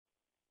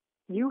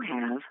You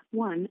have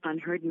one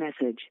unheard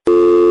message.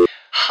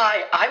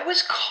 Hi, I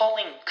was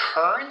calling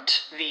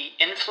Current, the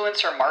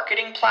influencer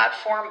marketing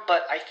platform,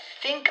 but I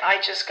think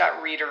I just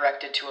got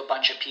redirected to a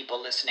bunch of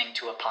people listening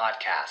to a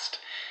podcast.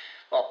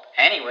 Well,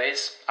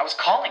 anyways, I was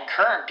calling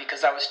Current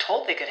because I was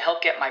told they could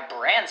help get my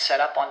brand set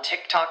up on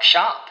TikTok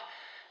Shop,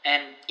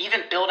 and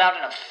even build out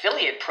an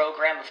affiliate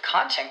program of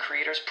content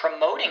creators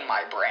promoting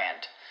my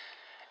brand,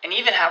 and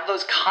even have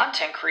those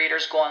content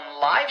creators go on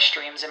live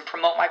streams and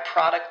promote my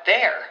product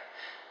there.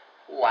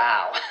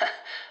 Wow,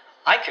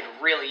 I could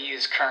really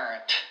use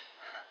Current.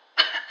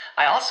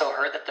 I also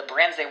heard that the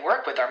brands they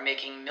work with are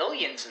making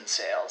millions in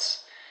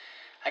sales.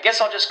 I guess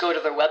I'll just go to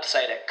their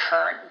website at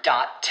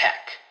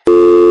current.tech.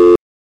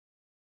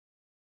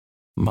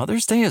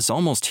 Mother's Day is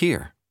almost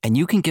here, and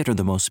you can get her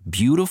the most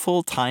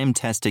beautiful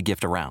time-tested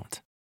gift around.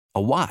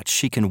 A watch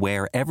she can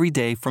wear every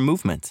day from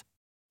Movement.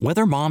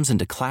 Whether mom's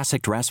into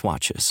classic dress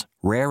watches,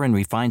 rare and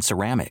refined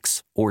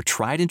ceramics, or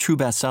tried-and-true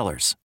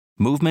bestsellers,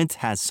 Movement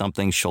has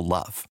something she'll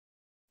love.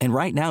 And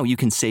right now, you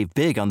can save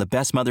big on the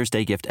best Mother's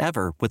Day gift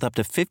ever with up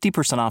to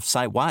 50% off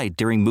site-wide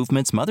during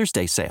Movement's Mother's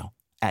Day sale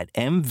at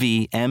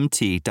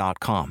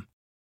mvmt.com.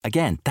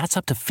 Again, that's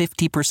up to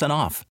 50%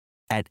 off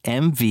at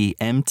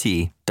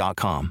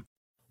mvmt.com.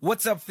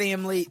 What's up,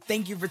 family?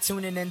 Thank you for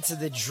tuning in to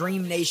the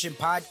Dreamnation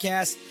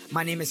podcast.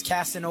 My name is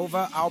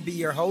Casanova. I'll be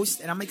your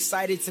host, and I'm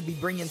excited to be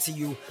bringing to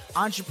you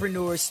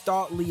entrepreneurs,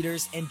 thought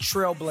leaders, and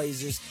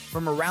trailblazers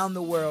from around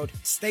the world.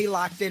 Stay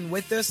locked in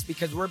with us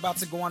because we're about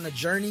to go on a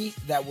journey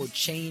that will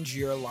change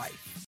your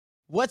life.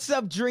 What's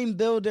up, Dream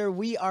Builder?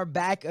 We are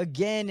back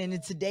again, and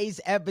in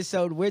today's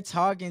episode, we're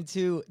talking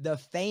to the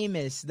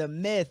famous, the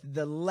myth,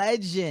 the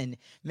legend,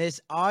 Miss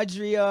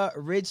Audria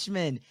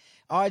Richmond.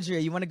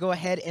 Audria, you want to go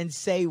ahead and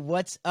say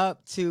what's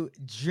up to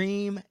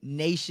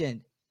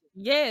Dreamnation?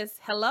 Yes.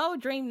 Hello,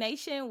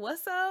 Dreamnation.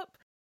 What's up?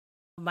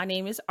 My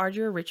name is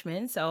Audria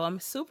Richmond, so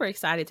I'm super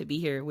excited to be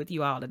here with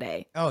you all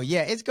today. Oh,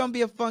 yeah. It's going to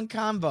be a fun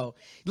combo.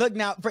 Look,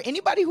 now, for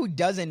anybody who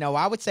doesn't know,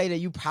 I would say that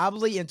you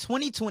probably, in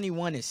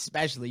 2021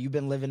 especially, you've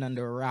been living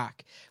under a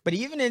rock. But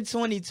even in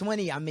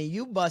 2020, I mean,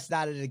 you bust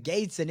out of the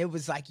gates and it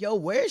was like, yo,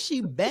 where's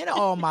she been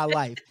all my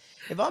life?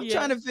 If I'm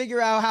trying to figure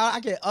out how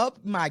I can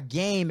up my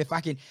game, if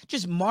I can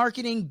just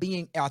marketing,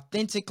 being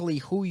authentically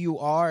who you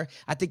are,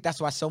 I think that's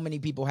why so many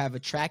people have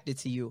attracted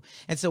to you.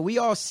 And so we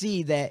all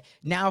see that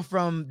now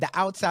from the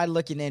outside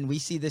looking in, we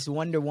see this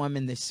Wonder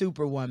Woman, this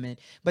Superwoman.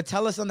 But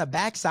tell us on the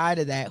backside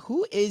of that,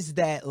 who is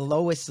that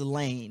Lois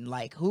Lane?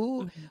 Like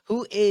who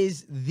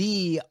is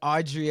the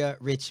Audria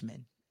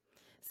Richmond?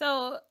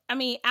 So, I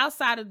mean,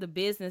 outside of the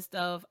business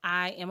stuff,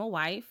 I am a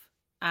wife.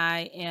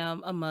 I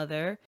am a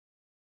mother.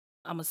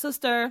 I'm a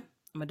sister.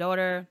 I'm a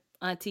daughter,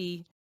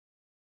 auntie,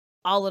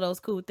 all of those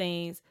cool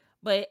things.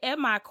 But at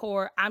my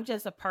core, I'm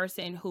just a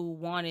person who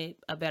wanted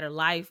a better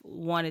life,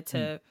 wanted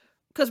to,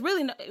 because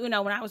really, when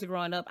I was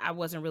growing up, I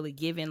wasn't really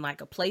given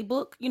like a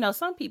playbook.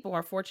 Some people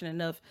are fortunate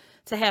enough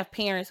to have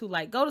parents who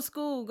like, go to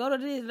school, go to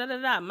this, da, da,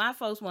 da. My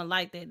folks weren't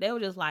like that. They were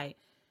just like,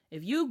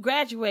 if you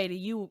graduated,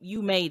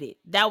 you made it.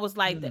 That was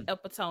like the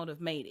epitome of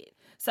made it.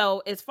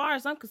 So as far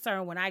as I'm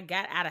concerned, when I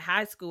got out of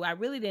high school, I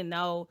really didn't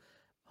know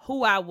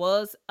who I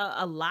was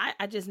a lot.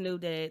 I just knew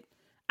that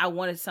I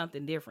wanted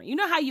something different. You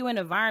know how you in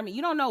an environment,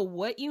 you don't know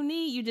what you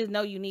need, you just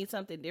know you need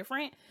something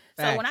different.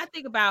 So when I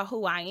think about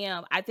who I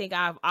am, I think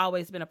I've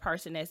always been a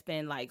person that's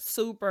been like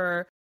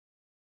super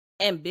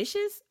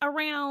ambitious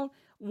around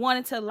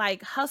wanting to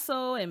like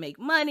hustle and make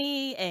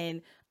money.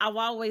 And I've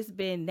always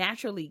been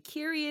naturally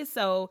curious.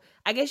 So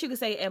I guess you could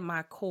say at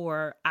my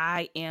core,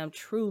 I am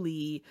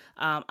truly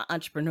an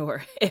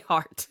entrepreneur at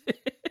heart.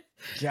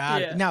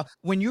 Got it. Now,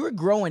 when you were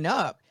growing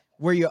up,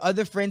 were your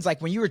other friends, like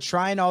when you were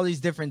trying all these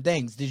different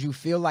things, did you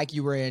feel like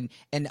you were in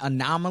an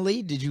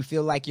anomaly? Did you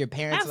feel like your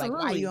parents like,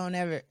 why you don't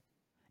ever?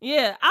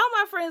 Yeah, all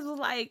my friends was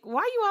like,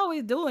 why you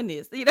always doing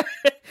this? People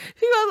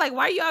was like,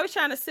 why you always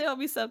trying to sell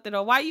me something?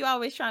 Or why you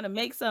always trying to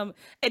make some?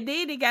 And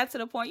then it got to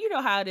the point, you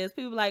know how it is.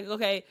 People like,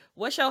 okay,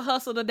 what's your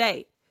hustle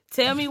today?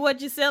 Tell me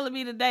what you're selling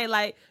me today.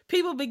 Like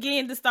people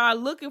begin to start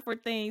looking for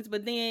things.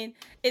 But then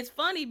it's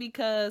funny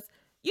because,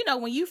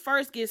 when you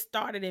first get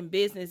started in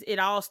business, it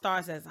all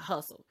starts as a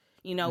hustle.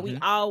 We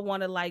all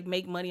want to like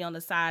make money on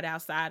the side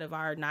outside of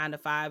our 9 to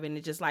 5. And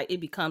it just like, it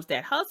becomes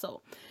that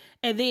hustle.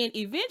 And then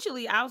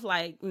eventually I was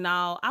like,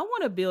 no, I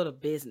want to build a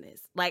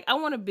business. Like I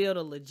want to build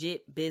a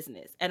legit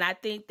business. And I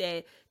think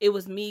that it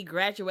was me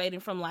graduating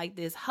from like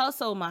this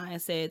hustle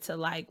mindset to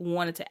like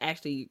wanting to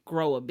actually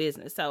grow a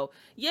business. So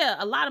yeah,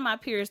 a lot of my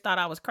peers thought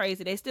I was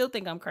crazy. They still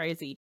think I'm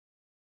crazy.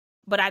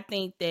 But I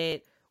think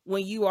that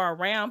when you are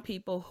around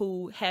people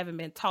who haven't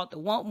been taught to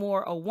want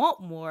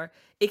more,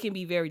 it can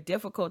be very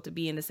difficult to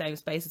be in the same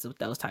spaces with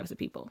those types of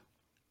people.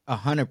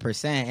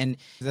 100%. And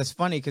that's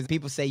funny because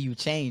people say you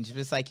changed.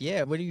 It's like,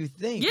 yeah, what do you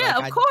think? Yeah,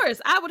 Like, of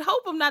course. I would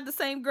hope I'm not the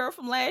same girl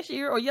from last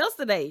year or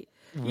yesterday.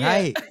 Yeah.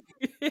 right.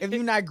 If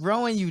you're not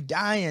growing, you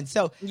dying.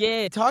 So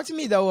Yeah. talk to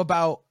me though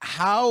about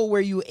how were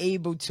you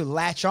able to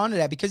latch onto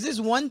that? Because there's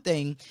one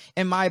thing,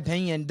 in my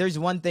opinion, there's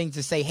one thing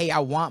to say, hey, I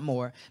want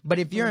more. But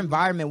if your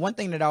environment, one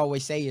thing that I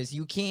always say is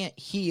you can't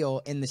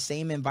heal in the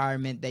same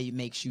environment that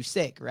makes you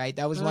sick, right?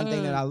 That was one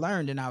thing that I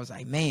learned. And I was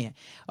like, man,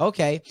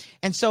 okay.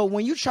 And so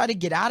when you try to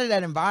get out of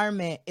that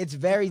environment, it's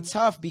very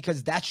tough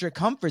because that's your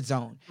comfort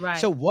zone. Right.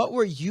 So what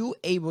were you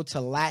able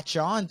to latch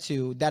on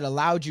to that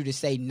allowed you to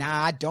say,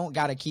 nah, I don't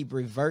got to keep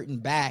reverting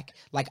back.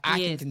 Like I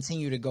can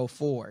continue to go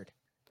forward.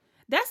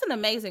 That's an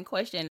amazing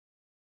question.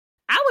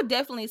 I would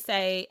definitely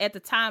say at the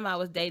time I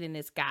was dating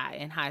this guy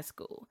in high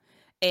school,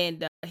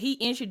 and he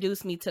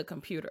introduced me to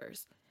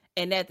computers.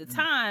 And at the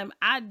time,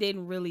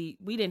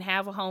 we didn't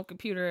have a home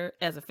computer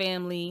as a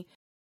family.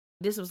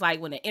 This was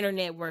like when the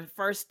internet was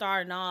first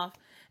starting off,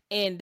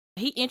 and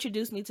he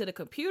introduced me to the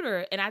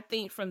computer. And I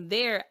think from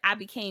there, I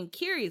became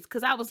curious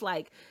because I was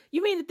like,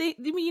 you mean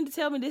to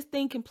tell me this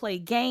thing can play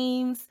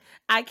games?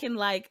 I can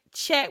like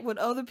chat with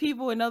other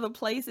people in other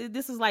places.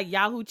 This is like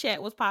Yahoo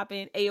chat was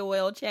popping,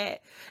 AOL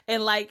chat.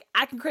 And like,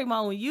 I can create my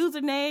own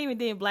username. And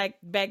then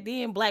back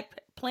then,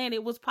 Black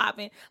Planet was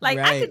popping. Like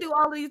I could do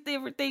all these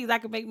different things. I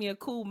could make me a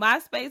cool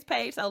MySpace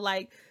page. So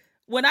like,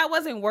 when I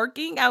wasn't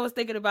working, I was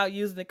thinking about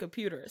using the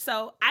computer.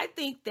 So I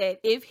think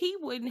that if he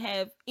wouldn't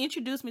have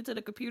introduced me to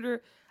the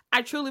computer,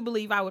 I truly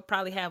believe I would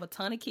probably have a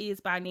ton of kids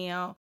by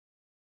now.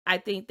 I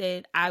think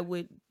that I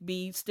would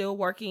be still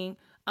working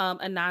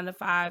a 9 to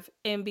 5.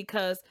 And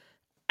because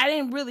I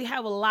didn't really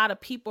have a lot of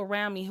people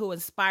around me who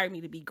inspired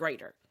me to be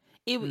greater.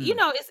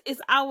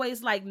 It's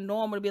always like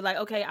normal to be like,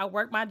 okay, I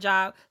work my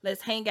job.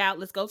 Let's hang out.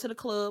 Let's go to the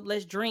club.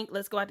 Let's drink.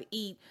 Let's go out to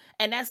eat.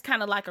 And that's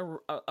kind of like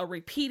a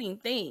repeating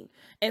thing.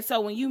 And so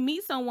when you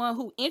meet someone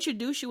who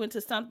introduced you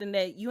into something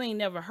that you ain't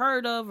never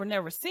heard of or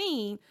never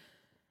seen,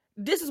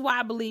 this is why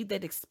I believe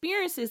that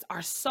experiences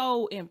are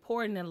so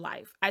important in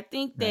life. I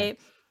think that,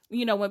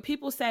 when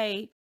people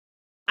say,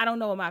 I don't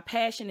know what my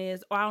passion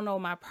is, or I don't know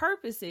what my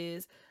purpose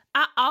is,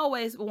 I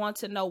always want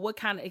to know what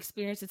kind of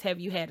experiences have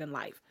you had in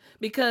life?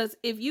 Because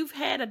if you've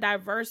had a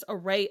diverse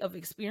array of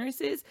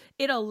experiences,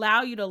 it'll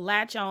allow you to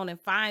latch on and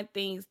find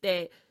things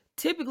that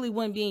typically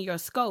wouldn't be in your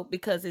scope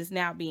because it's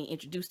now being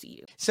introduced to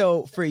you.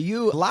 So for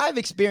you, live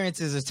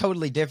experiences are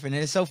totally different.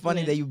 And it's so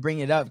funny that you bring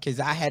it up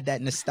because I had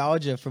that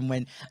nostalgia from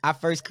when I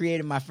first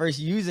created my first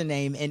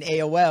username in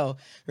AOL,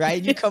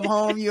 right? You come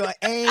home, you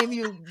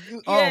aim,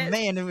 oh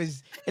man, it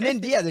was, and then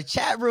the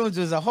chat rooms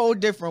was a whole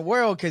different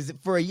world because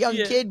for a young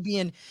kid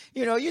being,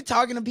 you're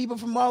talking to people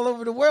from all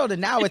over the world,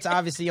 and now it's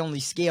obviously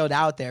only scaled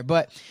out there.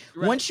 But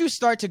once you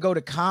start to go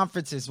to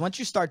conferences, once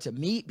you start to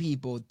meet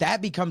people,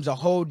 that becomes a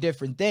whole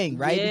different thing,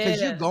 right? Because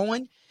you're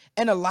going,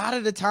 and a lot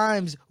of the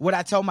times what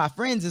I tell my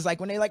friends is like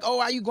when they're like, oh,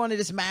 why are you going to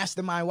this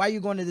mastermind? Why are you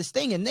going to this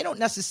thing? And they don't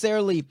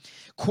necessarily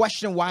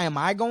question why am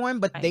I going,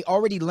 but they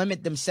already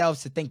limit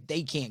themselves to think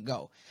they can't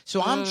go.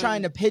 So I'm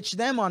trying to pitch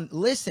them on,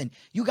 listen,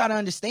 you got to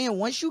understand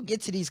once you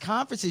get to these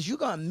conferences, you're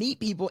going to meet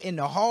people in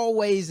the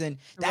hallways and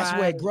that's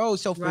where it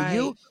grows. So for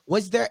you,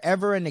 was there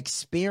ever an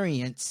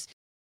experience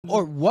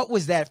or what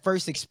was that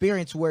first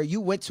experience where you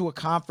went to a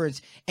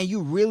conference and you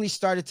really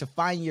started to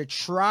find your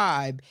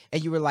tribe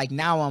and you were like,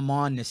 now I'm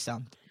on to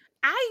something?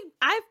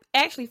 I've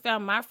actually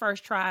found my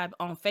first tribe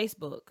on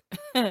Facebook.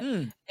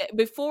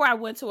 Before I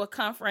went to a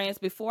conference,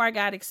 before I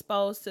got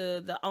exposed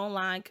to the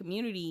online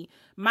community,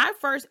 my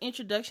first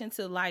introduction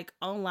to like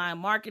online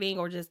marketing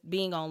or just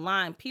being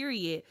online,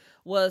 period,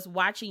 was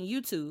watching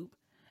YouTube.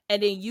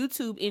 And then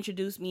YouTube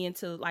introduced me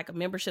into like a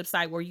membership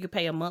site where you could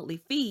pay a monthly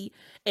fee.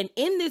 And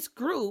in this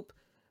group,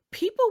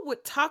 people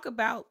would talk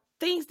about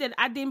things that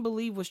I didn't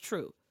believe was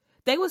true.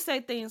 They would say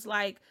things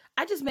like,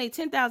 I just made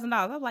 $10,000.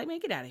 I'm like, man,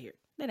 get out of here.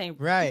 That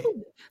ain't right.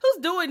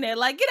 Who's doing that?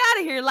 Like, get out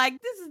of here.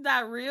 Like, this is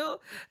not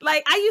real.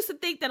 Like, I used to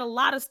think that a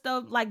lot of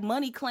stuff like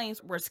money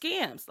claims were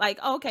scams.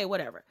 Like, okay,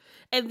 whatever.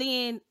 And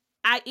then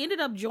I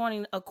ended up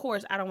joining a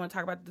course. I don't want to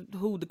talk about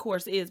who the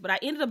course is, but I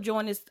ended up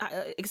joining this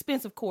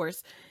expensive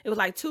course. It was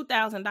like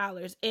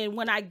 $2,000. And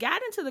when I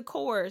got into the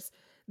course,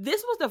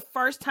 this was the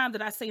first time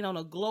that I seen on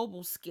a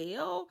global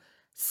scale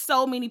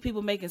so many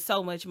people making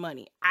so much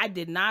money. I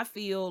did not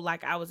feel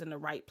like I was in the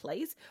right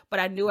place, but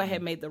I knew I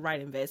had made the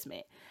right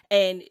investment.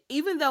 And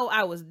even though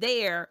I was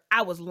there,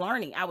 I was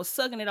learning. I was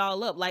sucking it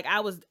all up. Like I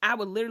would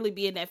literally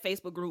be in that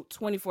Facebook group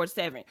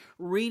 24/7,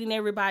 reading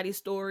everybody's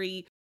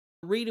story,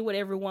 reading what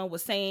everyone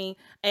was saying,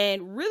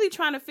 and really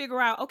trying to figure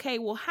out, okay,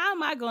 well, how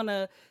am I going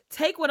to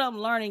take what I'm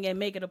learning and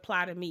make it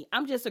apply to me?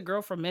 I'm just a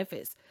girl from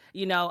Memphis.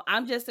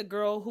 I'm just a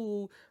girl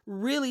who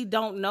really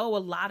don't know a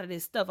lot of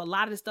this stuff. A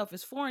lot of this stuff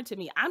is foreign to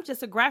me. I'm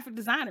just a graphic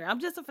designer. I'm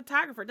just a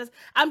photographer.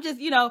 I'm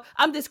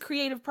this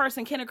creative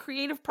person. Can a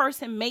creative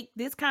person make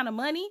this kind of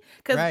money?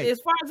 Because as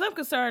far as I'm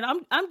concerned,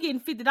 I'm getting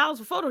 $50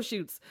 for photo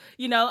shoots.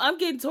 I'm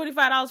getting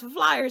 $25 for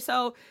flyers.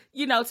 So,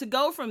 to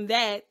go from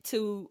that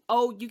to,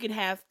 you can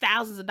have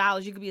thousands of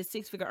dollars. You could be a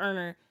 6-figure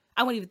earner.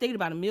 I wasn't even thinking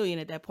about $1 million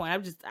at that point.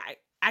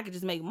 I could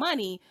just make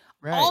money.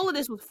 Right. All of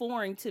this was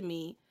foreign to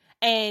me.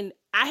 And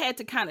I had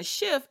to kind of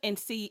shift and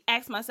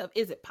ask myself,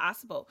 is it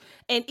possible?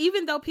 And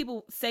even though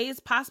people say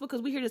it's possible,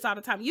 because we hear this all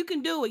the time, you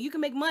can do it, you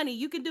can make money,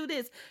 you can do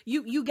this,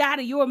 you got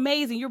it, you're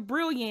amazing, you're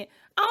brilliant.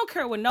 I don't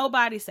care what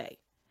nobody say.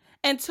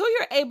 Until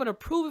you're able to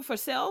prove it for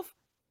self,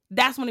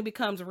 that's when it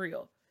becomes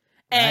real.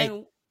 And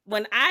Right.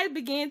 when I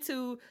began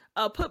to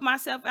put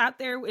myself out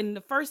there in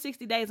the first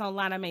 60 days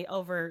online, I made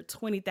over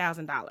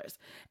 $20,000.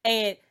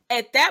 And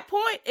at that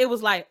point, it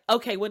was like,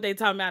 okay, what they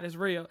talking about is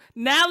real.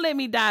 Now let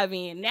me dive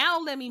in. Now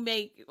let me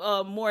make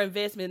more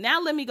investment.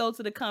 Now let me go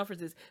to the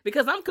conferences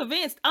because I'm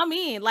convinced I'm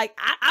in. Like,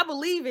 I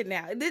believe it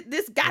now.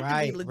 This got to be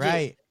Right. legit.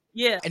 Right.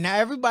 Yeah. And now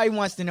everybody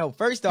wants to know,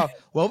 first off,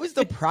 what was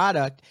the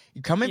product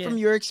coming Yeah. from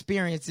your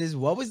experiences?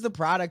 What was the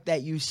product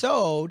that you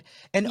sold?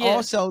 And Yeah.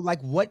 also, like,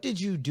 what did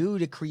you do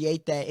to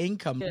create that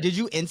income? Yeah. Did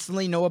you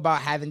instantly know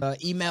about having an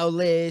email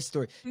list,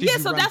 or did Yeah, you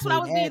so run that's what I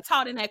paid was being ads?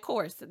 taught in that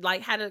course,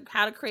 like how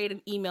to create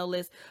an email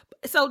list.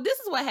 So this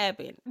is what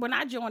happened. When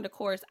I joined the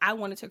course, I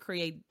wanted to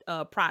create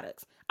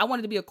products. I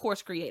wanted to be a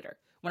course creator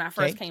when I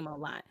first Okay. came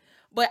online.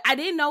 But I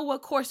didn't know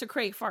what course to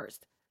create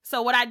first.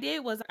 So what I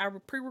did was I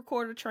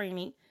pre-recorded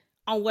training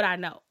on what I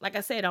know. Like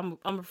I said, I'm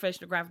a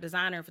professional graphic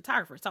designer and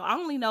photographer. So I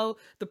only know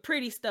the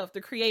pretty stuff, the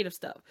creative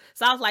stuff.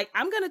 So I was like,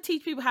 I'm going to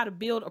teach people how to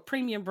build a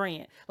premium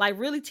brand, like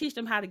really teach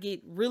them how to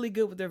get really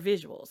good with their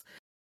visuals.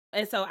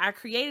 And so I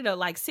created a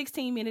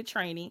 16-minute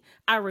training.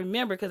 I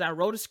remember because I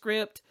wrote a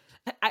script.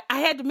 I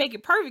had to make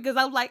it perfect because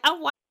I was like,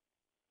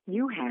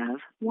 You have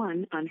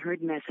one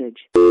unheard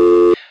message.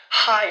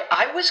 Hi,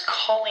 I was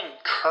calling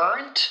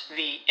Current,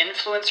 the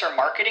influencer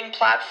marketing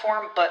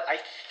platform, but I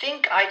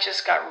think I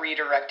just got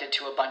redirected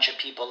to a bunch of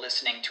people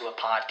listening to a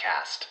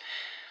podcast.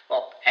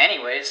 Well,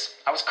 anyways,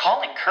 I was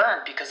calling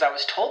Current because I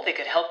was told they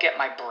could help get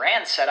my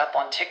brand set up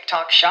on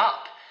TikTok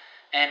Shop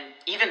and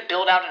even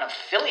build out an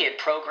affiliate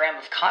program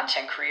of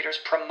content creators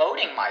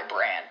promoting my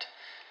brand.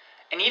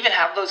 And even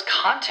have those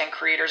content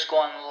creators go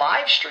on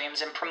live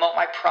streams and promote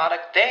my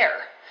product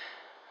there.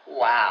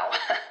 Wow,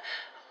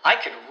 I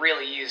could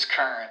really use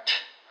Current.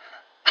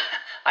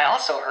 I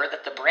also heard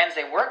that the brands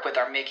they work with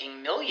are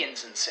making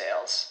millions in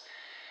sales.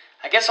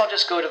 I guess I'll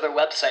just go to their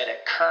website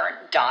at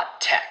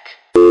current.tech.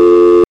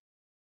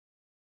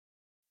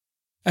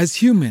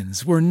 As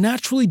humans, we're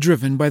naturally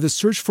driven by the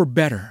search for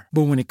better.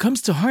 But when it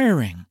comes to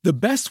hiring, the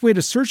best way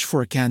to search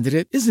for a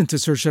candidate isn't to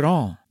search at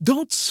all.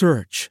 Don't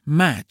search,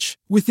 match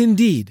with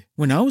Indeed.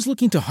 When I was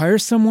looking to hire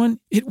someone,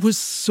 it was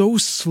so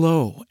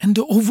slow and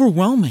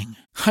overwhelming.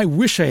 I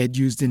wish I had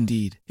used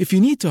Indeed. If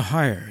you need to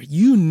hire,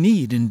 you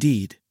need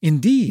Indeed.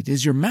 Indeed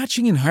is your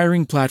matching and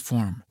hiring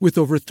platform with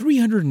over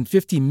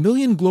 350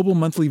 million global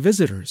monthly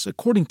visitors,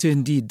 according to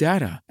Indeed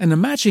data, and a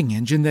matching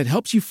engine that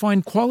helps you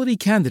find quality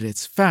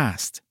candidates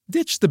fast.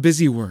 Ditch the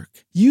busy work.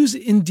 Use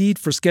Indeed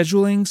for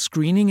scheduling,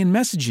 screening, and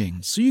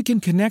messaging so you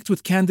can connect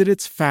with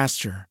candidates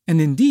faster. And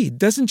Indeed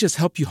doesn't just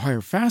help you hire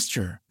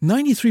faster.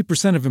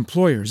 93% of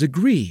employers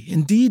agree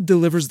Indeed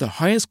delivers the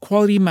highest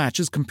quality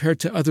matches compared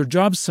to other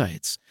job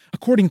sites,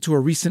 according to a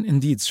recent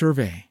Indeed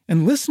survey.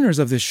 And listeners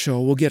of this show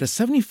will get a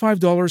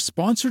 $75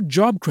 sponsored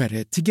job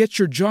credit to get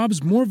your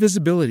jobs more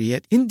visibility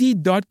at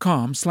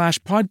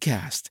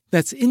Indeed.com/podcast.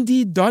 That's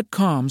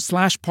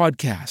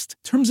Indeed.com/podcast.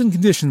 Terms and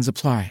conditions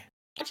apply.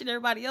 watching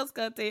everybody else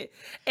content.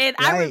 And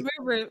I Right.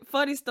 remember,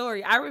 funny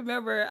story, I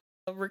remember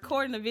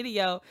recording a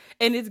video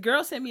and this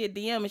girl sent me a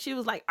DM and she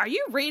was like, are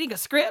you reading a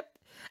script?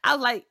 I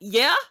was like,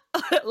 yeah,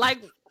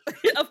 like,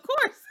 of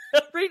course,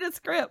 read a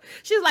script.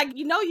 She was like,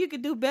 you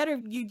could do better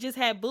if you just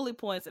had bullet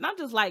points. And I'm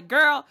just like,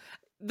 girl,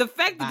 the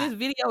fact that this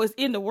video is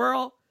in the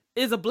world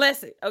is a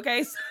blessing.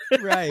 Okay.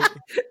 Right.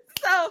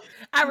 So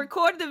I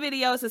recorded the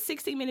video. It's a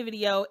 16-minute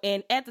video.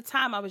 And at the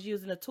time I was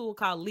using a tool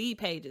called Lead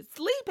Pages.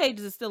 Lead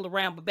Pages is still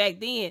around, but back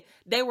then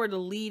they were the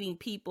leading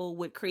people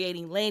with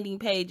creating landing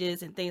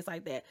pages and things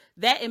like that.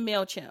 That and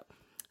MailChimp.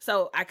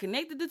 So I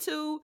connected the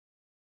two.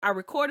 I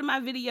recorded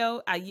my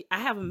video. I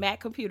have a Mac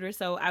computer,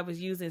 so I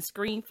was using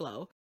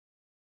ScreenFlow.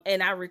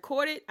 And I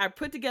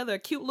put together a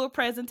cute little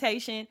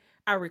presentation.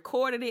 I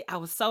recorded it. I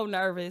was so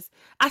nervous.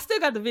 I still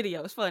got the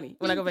video. It's funny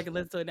when I go back and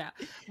listen to it now.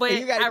 But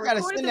You gotta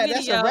recorded send the that.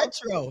 That's a video.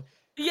 retro.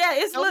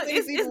 Yeah, So many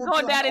it's people will be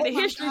going like, down in "Oh the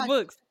my history God."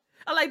 books.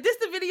 I'm like, this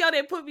the video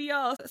that put me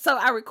on. So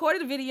I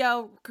recorded the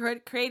video,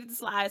 created the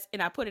slides,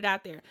 and I put it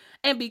out there.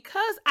 And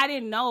because I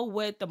didn't know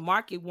what the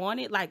market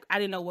wanted, like I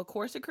didn't know what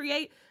course to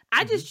create,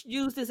 I just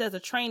used this as a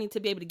training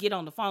to be able to get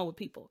on the phone with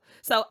people.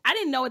 So I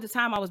didn't know at the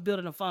time I was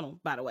building a funnel,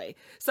 by the way.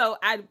 So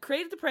I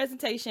created the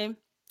presentation.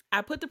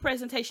 I put the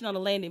presentation on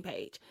the landing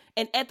page.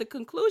 And at the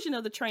conclusion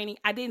of the training,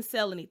 I didn't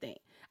sell anything.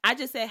 I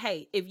just said,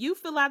 hey, if you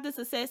fill out this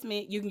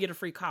assessment, you can get a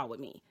free call with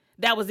me.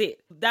 That was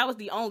it. That was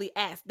the only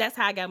ask. That's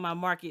how I got my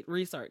market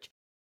research.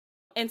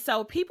 And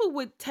so people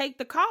would take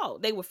the call.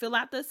 They would fill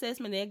out the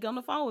assessment. They'd get on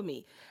the phone with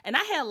me. And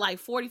I had like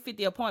 40,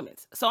 50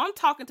 appointments. So I'm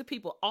talking to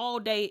people all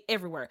day,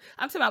 everywhere.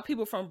 I'm talking about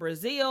people from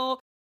Brazil,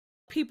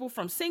 people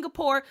from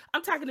Singapore.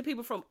 I'm talking to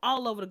people from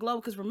all over the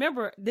globe. Because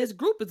remember, this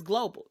group is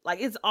global. Like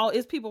it's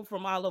people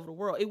from all over the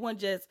world. It wasn't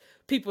just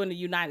people in the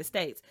United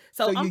States.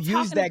 So you I'm use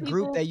talking that to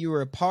group people. that you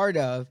were a part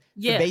of to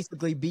Yeah.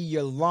 basically be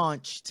your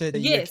launch to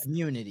your Yes,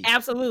 community.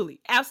 absolutely.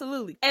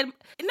 Absolutely. And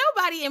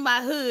nobody in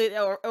my hood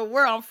or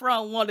where I'm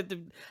from wanted to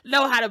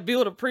know how to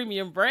build a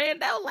premium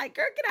brand. They was like,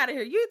 girl, get out of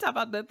here. You ain't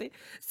talking about nothing.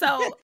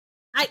 So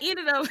I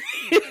ended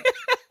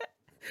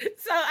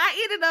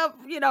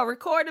up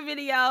recording a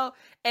video,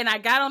 and I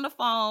got on the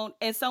phone,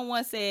 and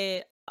someone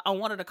said on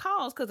one of the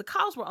calls, because the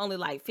calls were only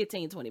like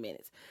 15, 20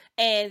 minutes.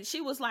 And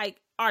she was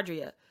like,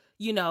 Audria,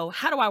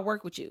 how do I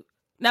work with you?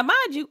 Now,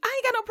 mind you, I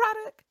ain't got no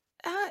product.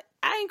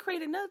 I ain't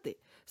created nothing.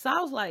 So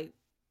I was like,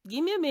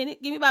 give me a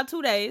minute. Give me about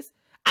 2 days.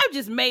 I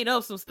just made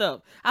up some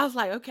stuff. I was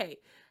like, okay,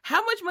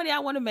 how much money I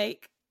want to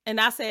make? And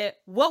I said,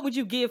 what would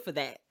you give for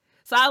that?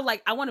 So I was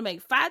like, I want to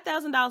make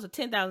 $5,000 or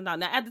 $10,000.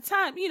 Now, at the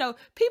time,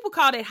 people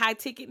call that high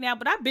ticket now,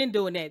 but I've been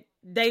doing that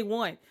day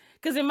one.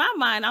 Because in my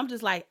mind, I'm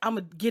just like, I'm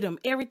going to get them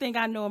everything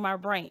I know in my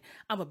brain.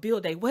 I'm going to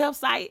build a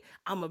website.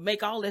 I'm going to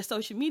make all their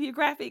social media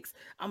graphics.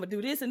 I'm going to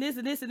do this and this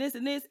and this and this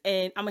and this.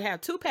 And I'm going to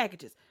have 2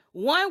 packages.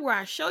 One where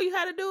I show you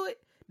how to do it.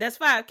 That's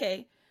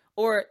 $5K.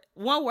 Or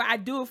one where I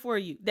do it for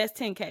you. That's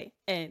 $10K.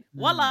 And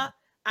voila,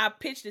 I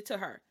pitched it to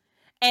her.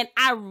 And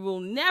I will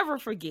never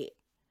forget.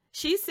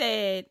 She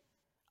said,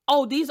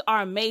 oh, these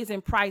are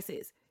amazing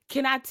prices.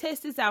 Can I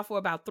test this out for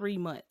about 3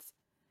 months?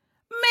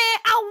 Man,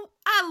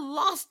 I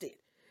lost it,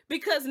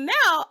 because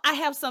now I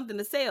have something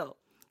to sell.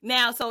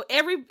 Now, so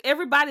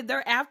everybody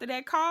there after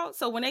that call,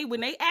 so when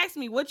they ask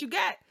me what you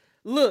got,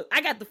 look,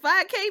 I got the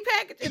 5K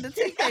package and the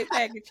 10K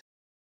package.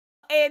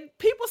 And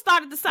people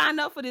started to sign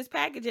up for this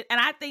package. And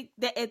I think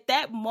that at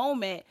that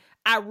moment,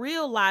 I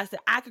realized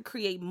that I could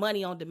create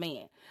money on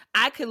demand.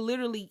 I could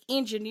literally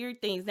engineer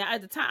things. Now,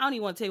 at the time, I don't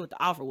even want to tell you what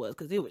the offer was,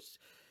 because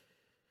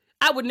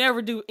I would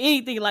never do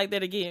anything like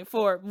that again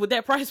with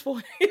that price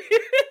point.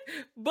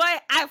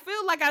 But I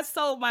feel like I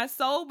sold my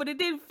soul, but it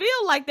didn't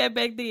feel like that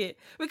back then,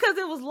 because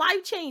it was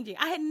life-changing.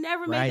 I had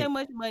never made that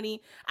much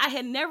money. I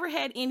had never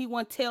had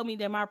anyone tell me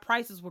that my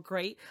prices were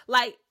great.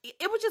 Like,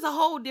 it was just a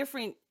whole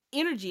different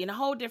energy and a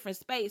whole different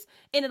space.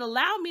 And it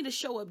allowed me to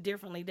show up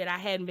differently that I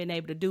hadn't been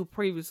able to do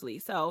previously.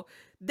 So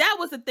that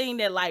was the thing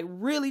that like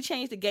really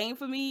changed the game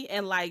for me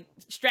and like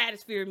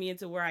stratosphered me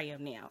into where I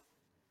am now.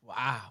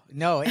 Wow.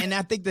 No, and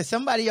I think that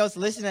somebody else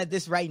listening at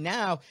this right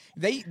now,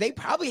 they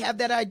probably have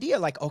that idea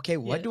like, okay,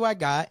 what do I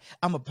got?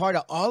 I'm a part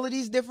of all of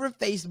these different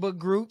Facebook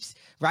groups,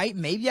 right?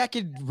 Maybe I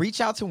could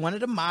reach out to one of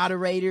the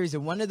moderators or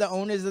one of the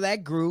owners of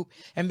that group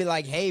and be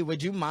like, hey,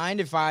 would you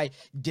mind if I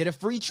did a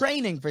free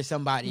training for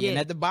somebody? And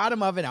at the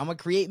bottom of it, I'm going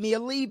to create me a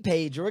lead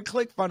page or a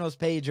ClickFunnels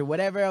page or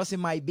whatever else it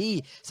might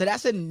be. So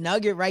that's a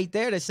nugget right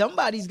there that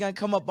somebody's going to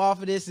come up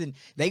off of this and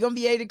they're going to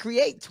be able to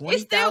create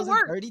 20,000,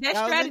 30,000.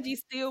 That strategy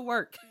still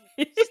works.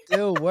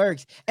 Still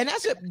works. And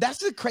that's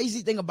the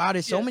crazy thing about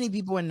it. So many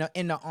people in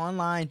the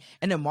online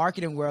and the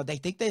marketing world, they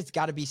think that it's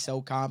got to be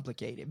so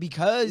complicated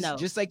because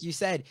just like you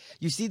said,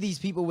 you see these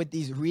people with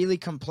these really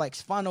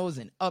complex funnels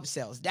and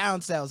upsells,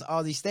 downsells,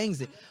 all these things.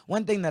 That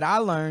one thing that I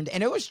learned,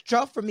 and it was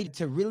tough for me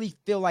to really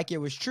feel like it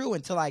was true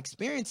until I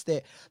experienced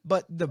it.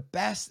 But the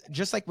best,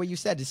 just like what you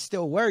said, it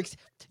still works.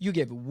 You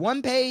give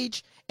one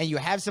page and you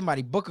have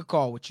somebody book a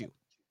call with you.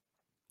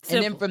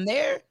 Simple. And then from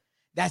there,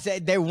 that's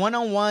it. They're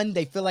one-on-one.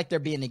 They feel like they're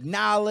being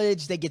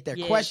acknowledged. They get their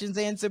questions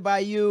answered by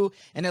you.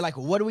 And they're like,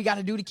 what do we got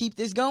to do to keep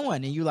this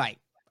going? And you're like,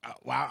 oh,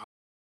 wow,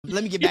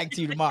 let me get back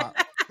to you tomorrow.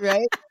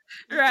 Right?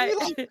 Right.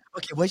 Like,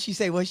 okay, what'd she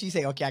say?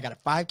 Okay, I got a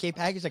 5K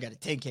package. I got a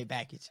 10K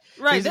package.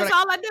 Right. That's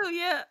all I do.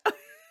 Yeah.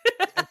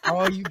 That's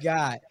all you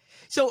got.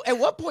 So at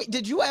what point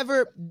did you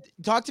ever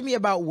talk to me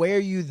about where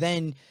you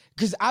then,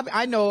 because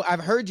I know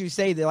I've heard you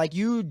say that like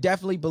you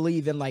definitely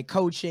believe in like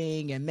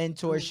coaching and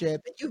mentorship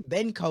and you've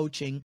been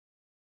coaching.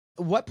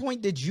 What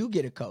point did you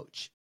get a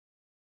coach?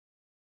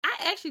 I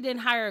actually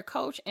didn't hire a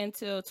coach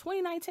until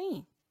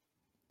 2019.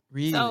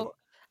 Really? So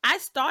I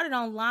started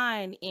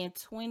online in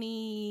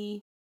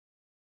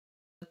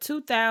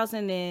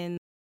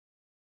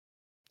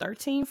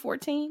 2013,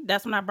 14.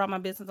 That's when I brought my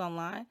business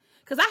online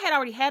because I had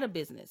already had a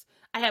business.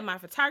 I had my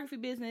photography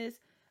business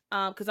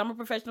because I'm a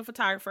professional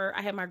photographer.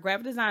 I had my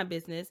graphic design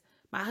business.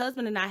 My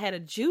husband and I had a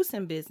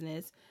juicing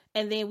business.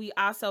 And then we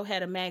also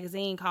had a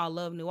magazine called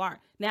Love New Art.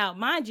 Now,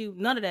 mind you,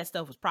 none of that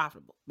stuff was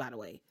profitable, by the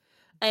way.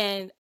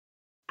 And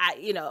I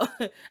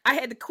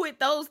had to quit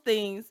those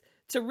things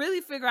to really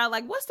figure out,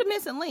 like, what's the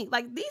missing link?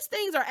 Like, these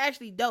things are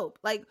actually dope.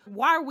 Like,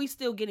 why are we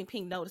still getting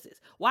pink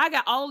notices? Why I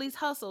got all these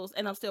hustles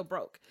and I'm still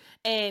broke?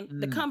 And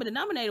the common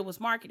denominator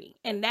was marketing.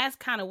 And that's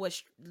kind of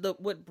what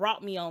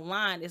brought me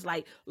online is,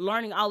 like,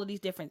 learning all of these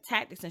different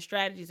tactics and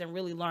strategies and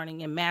really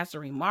learning and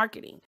mastering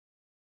marketing.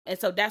 And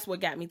so that's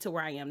what got me to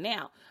where I am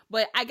now.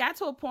 But I got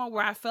to a point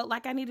where I felt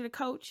like I needed a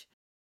coach.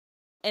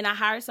 And I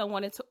hired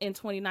someone in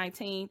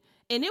 2019.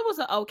 And it was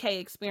an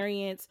okay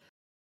experience.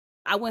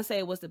 I wouldn't say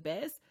it was the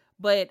best.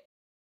 But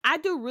I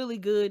do really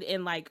good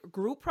in like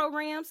group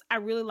programs. I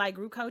really like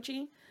group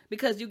coaching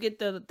because you get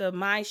the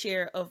mind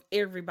share of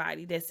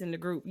everybody that's in the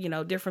group, you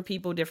know, different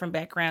people, different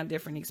background,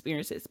 different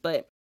experiences.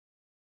 But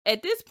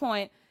at this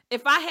point,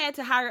 if I had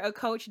to hire a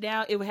coach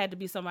now, it would have to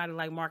be somebody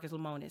like Marcus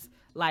Lemonis.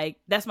 Like,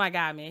 that's my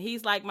guy, man.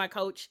 He's like my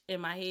coach in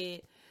my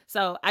head.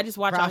 So I just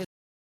watch all his,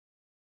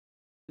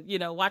 you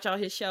know, watch all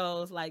his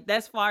shows. Like,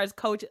 that's far as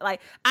coach. Like,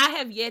 I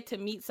have yet to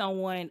meet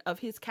someone of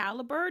his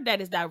caliber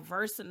that is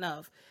diverse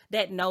enough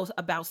that knows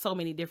about so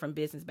many different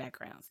business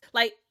backgrounds.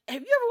 Like,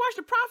 have you ever watched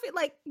The Prophet?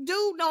 Like,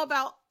 dude know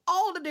about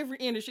all the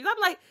different industries.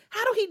 I'm like,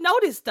 how do he know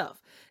this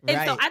stuff?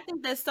 And so I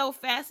think that's so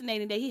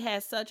fascinating that he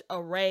has such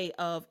array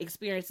of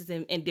experiences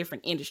in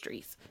different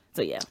industries.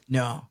 So yeah.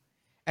 No,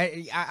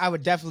 I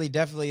would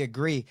definitely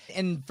agree.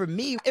 And for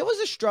me, it was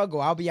a struggle.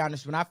 I'll be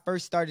honest. When I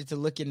first started to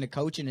look into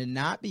coaching, and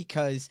not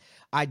because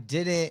I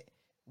didn't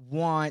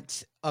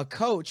want a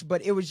coach,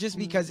 but it was just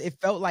because it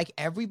felt like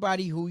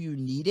everybody who you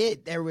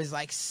needed, there was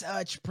like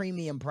such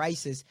premium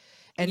prices.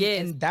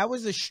 And that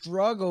was a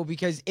struggle,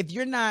 because if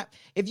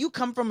you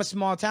come from a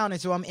small town,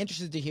 and so I'm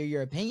interested to hear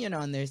your opinion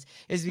on this,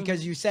 is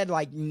because you said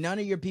like none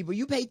of your people,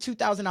 you paid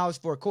 $2,000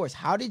 for a course.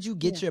 How did you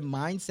get your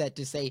mindset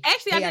to say,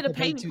 actually, hey, I did a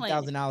pay payment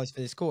plan. $2,000 for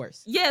this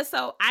course? Yeah,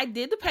 so I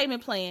did the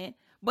payment plan,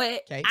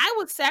 but I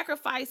was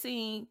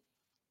sacrificing.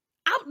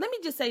 Let me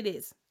just say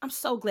this. I'm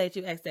so glad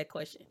you asked that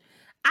question.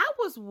 I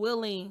was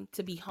willing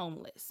to be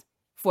homeless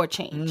for a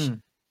change.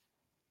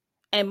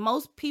 And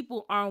most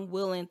people aren't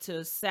willing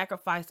to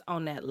sacrifice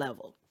on that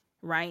level,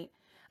 right?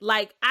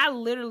 Like, I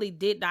literally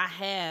did not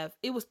have,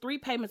 it was 3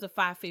 payments of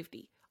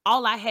 $550.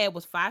 All I had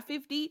was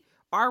 $550,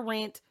 our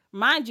rent.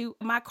 Mind you,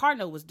 my car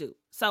note was due.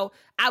 So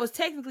I was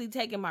technically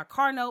taking my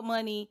car note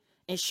money,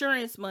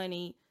 insurance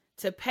money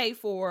to pay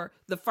for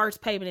the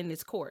first payment in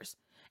this course.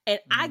 And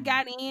I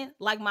got in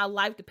like my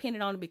life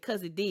depended on it,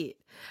 because it did.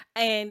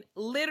 And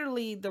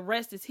literally the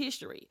rest is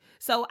history.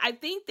 So I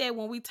think that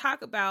when we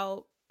talk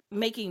about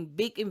making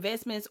big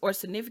investments or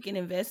significant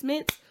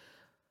investments,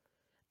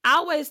 I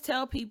always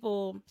tell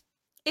people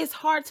it's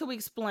hard to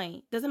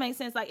explain. Doesn't make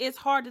sense. Like, it's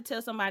hard to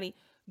tell somebody,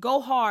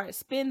 go hard,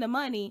 spend the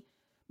money,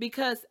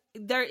 because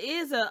there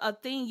is a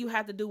thing you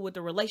have to do with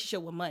the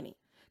relationship with money.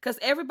 Because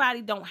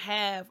everybody don't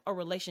have a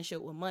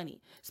relationship with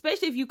money,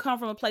 especially if you come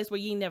from a place where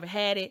you never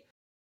had it,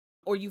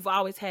 or you've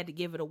always had to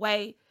give it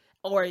away,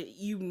 or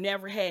you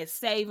never had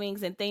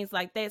savings and things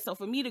like that. So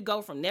for me to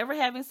go from never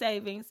having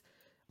savings,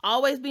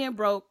 always being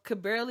broke,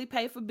 could barely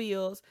pay for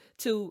bills,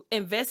 to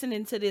investing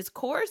into this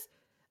course,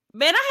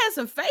 man, I had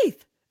some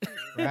faith.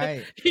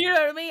 Right. You know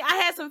what I mean? I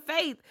had some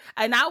faith,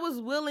 and I was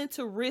willing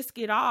to risk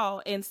it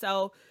all. And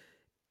so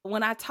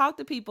when I talk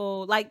to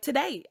people like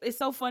today, it's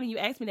so funny you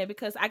asked me that,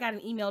 because I got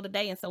an email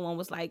today and someone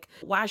was like,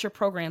 why is your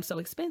program so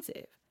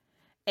expensive?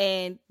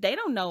 And they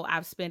don't know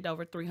I've spent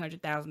over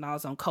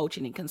 $300,000 on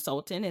coaching and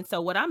consulting. And so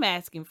what I'm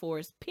asking for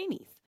is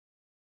pennies.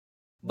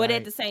 But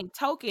at the same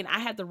token, I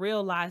have to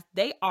realize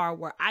they are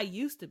where I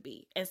used to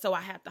be. And so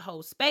I have to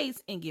hold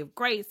space and give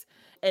grace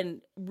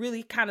and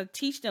really kind of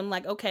teach them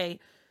like, okay,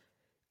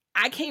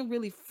 I can't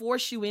really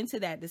force you into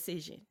that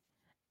decision.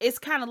 It's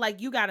kind of like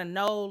you got to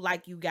know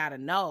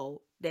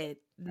that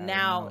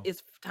now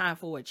it's time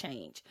for a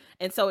change.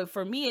 And so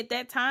for me at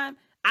that time,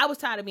 I was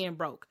tired of being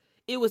broke.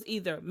 It was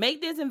either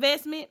make this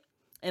investment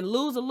and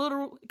lose a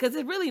little, because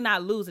it's really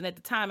not losing. At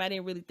the time, I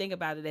didn't really think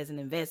about it as an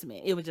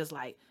investment. It was just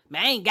like,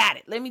 man, I ain't got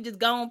it. Let me just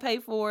go and pay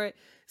for it,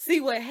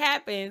 see what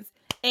happens.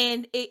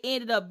 And it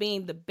ended up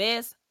being the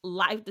best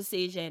life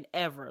decision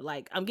ever.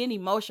 Like, I'm getting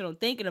emotional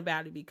thinking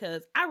about it,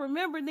 because I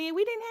remember then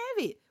we didn't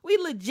have it. We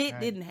legit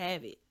didn't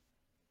have it.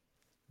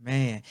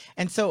 Man.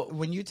 And so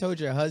when you told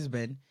your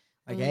husband,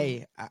 like,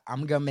 hey,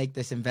 I'm going to make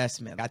this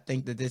investment, I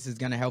think that this is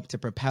going to help to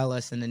propel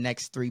us in the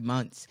next 3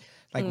 months.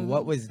 Like,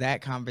 what was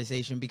that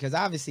conversation? Because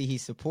obviously he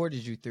supported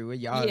you through it.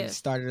 Y'all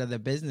started other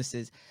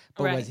businesses,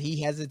 but was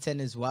he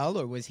hesitant as well?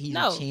 Or was he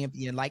the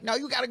champion? Like, no,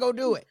 you got to go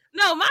do it.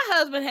 No, my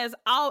husband has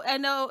I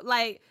know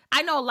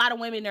a lot of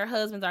women, their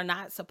husbands are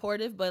not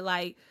supportive, but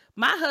like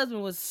my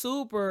husband was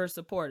super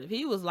supportive.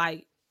 He was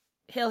like,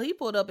 hell, he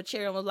pulled up a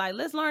chair and was like,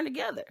 let's learn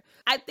together.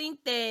 I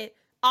think that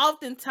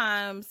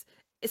oftentimes,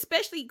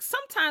 especially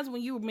sometimes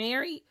when you're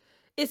married,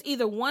 it's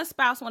either one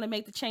spouse want to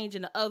make the change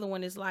and the other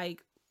one is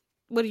like,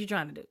 what are you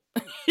trying to do?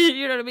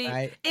 You know what I mean?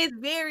 Right. It's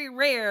very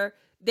rare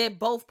that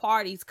both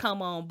parties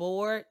come on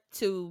board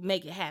to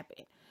make it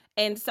happen.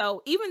 And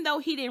so even though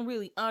he didn't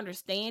really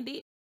understand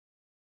it,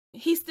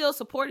 he still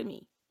supported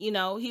me. You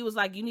know, he was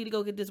like, you need to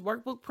go get this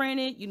workbook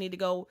printed. You need to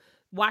go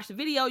watch the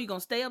video. You're going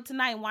to stay up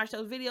tonight and watch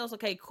those videos.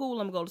 Okay,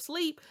 cool. I'm going to go to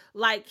sleep.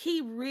 Like,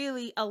 he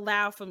really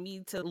allowed for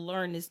me to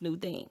learn this new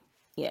thing.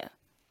 Yeah.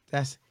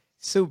 That's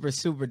super,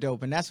 super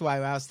dope. And that's why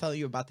I was telling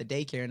you about the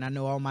daycare. And I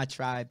know all my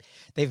tribe,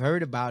 they've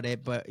heard about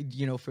it. But,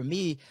 you know, for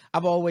me,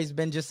 I've always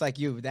been just like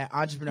you, that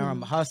entrepreneur.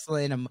 I'm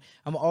hustling.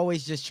 I'm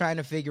always just trying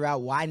to figure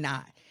out why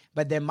not.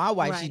 But then my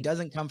wife, she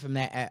doesn't come from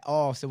that at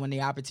all. So when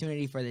the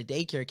opportunity for the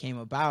daycare came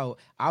about,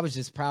 I was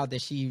just proud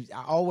that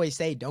I always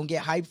say, don't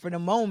get hyped for the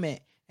moment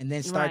and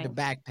then start to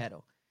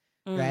backpedal.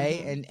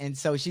 right? And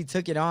so she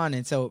took it on.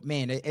 And so,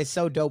 man, it's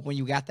so dope when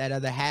you got that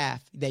other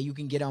half that you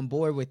can get on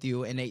board with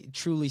you and they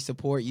truly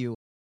support you.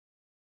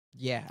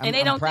 Yeah, And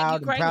they I'm don't think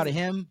proud. you I'm proud of crazy.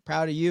 him,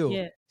 proud of you.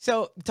 Yeah.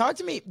 So talk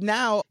to me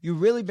now. You've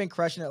really been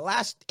crushing it. The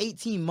last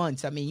 18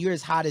 months, I mean, you're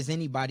as hot as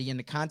anybody in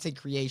the content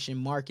creation,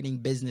 marketing,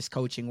 business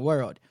coaching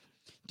world.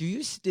 Do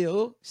you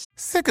still...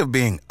 Sick of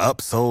being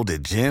upsold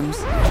at gyms?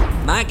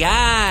 My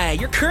guy,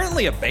 you're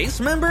currently a base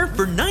member.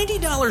 For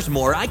 $90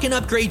 more, I can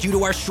upgrade you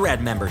to our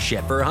Shred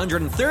membership. For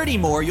 $130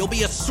 more, you'll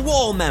be a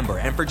Swole member.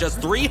 And for just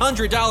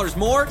 $300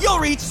 more, you'll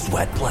reach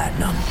Sweat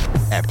Platinum.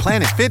 At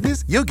Planet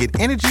Fitness, you'll get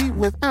energy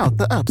without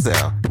the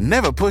upsell.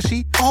 Never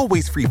pushy,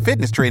 always free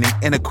fitness training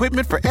and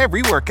equipment for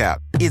every workout.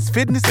 It's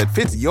fitness that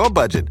fits your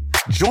budget.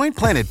 Join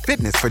Planet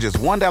Fitness for just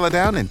 $1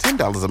 down and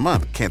 $10 a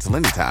month. Cancel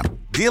anytime.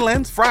 Deal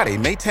ends Friday,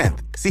 May 10th.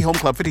 See Home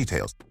Club for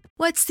details.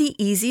 What's the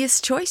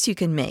easiest choice you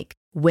can make?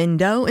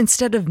 Window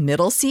instead of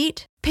middle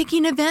seat?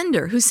 Picking a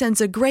vendor who sends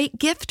a great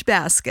gift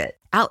basket?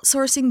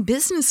 Outsourcing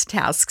business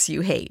tasks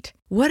you hate?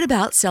 What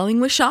about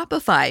selling with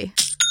Shopify?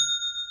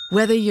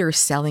 Whether you're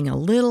selling a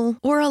little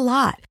or a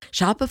lot,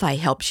 Shopify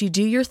helps you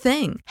do your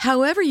thing,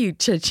 however you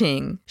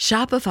cha-ching.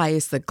 Shopify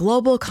is the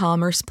global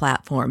commerce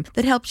platform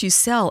that helps you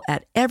sell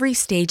at every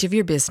stage of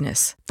your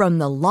business. From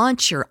the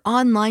launch your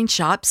online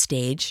shop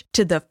stage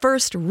to the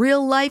first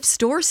real-life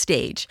store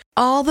stage,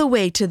 all the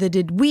way to the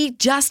did we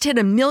just hit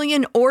 1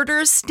 million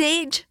orders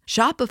stage.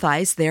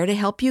 Shopify's there to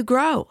help you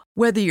grow.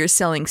 Whether you're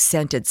selling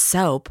scented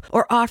soap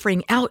or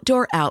offering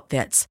outdoor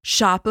outfits,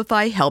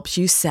 Shopify helps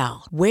you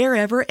sell.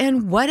 Wherever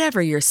and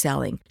whatever you're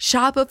selling,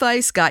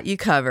 Shopify's got you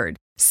covered.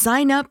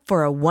 Sign up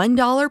for a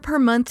 $1 per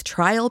month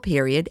trial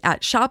period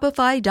at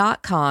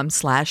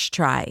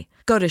shopify.com/try.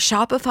 Go to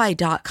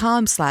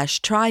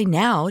shopify.com/try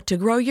now to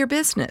grow your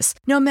business,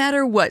 no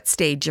matter what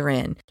stage you're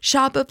in.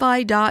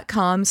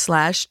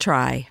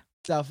 Shopify.com/try.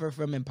 Suffer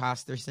from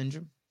imposter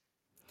syndrome?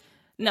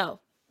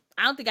 No,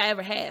 I don't think I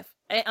ever have.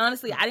 And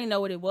honestly, I didn't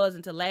know what it was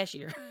until last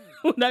year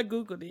when I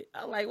Googled it.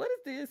 I'm like, what is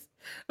this?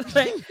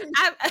 Like,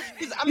 I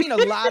mean, a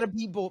lot of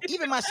people,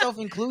 even myself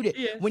included,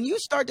 Yeah. when you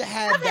start to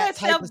have I've that had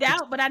type of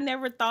self-doubt, but I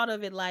never thought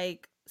of it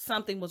like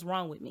something was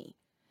wrong with me.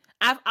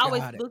 I've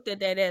always Got it. looked at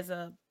that as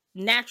a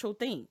natural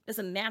thing. It's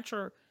a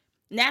natural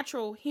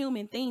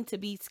human thing to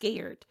be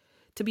scared,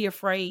 to be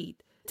afraid,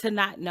 to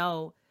not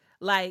know.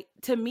 Like,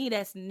 to me,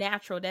 that's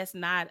natural. That's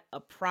not a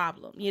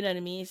problem. You know what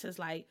I mean? It's just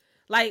like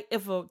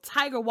if a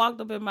tiger walked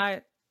up in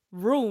my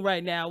room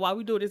right now while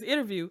we do this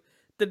interview,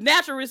 the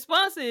natural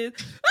response is,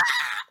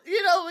 ah!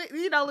 you know what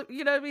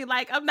I mean?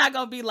 Like, I'm not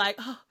gonna be like,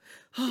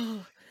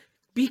 oh,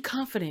 be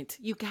confident,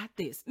 you got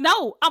this.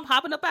 No, I'm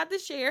hopping up out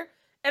this chair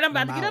and I'm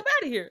about to get up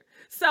out of here.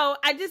 So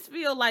I just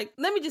feel like,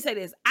 let me just say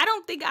this. I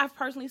don't think I've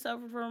personally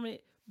suffered from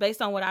it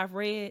based on what I've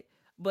read,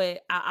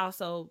 but I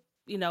also,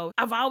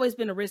 I've always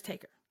been a risk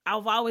taker.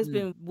 I've always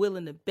been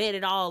willing to bet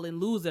it all and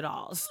lose it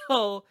all.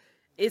 So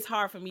it's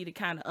hard for me to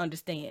kind of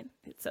understand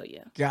it. So,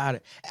 yeah. Got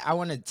it. I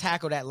want to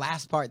tackle that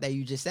last part that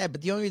you just said,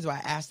 but the only reason why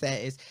I asked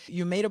that is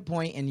you made a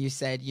point and you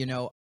said,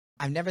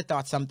 I've never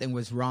thought something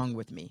was wrong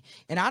with me.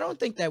 And I don't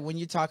think that when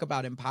you talk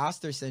about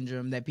imposter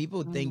syndrome that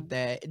people think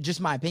that,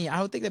 just my opinion, I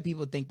don't think that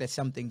people think that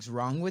something's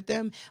wrong with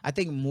them. I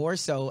think more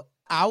so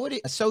I would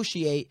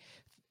associate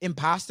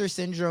imposter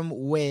syndrome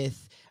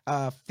with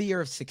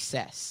fear of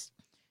success.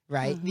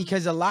 Right.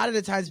 Because a lot of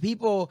the times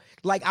people,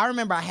 like, I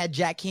remember I had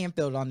Jack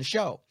Canfield on the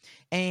show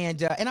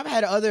and I've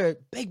had other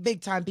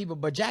big time people,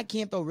 but Jack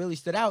Canfield really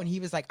stood out. And he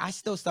was like, I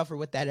still suffer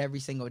with that every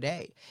single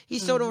day. He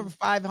sold over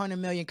 500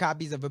 million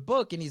copies of a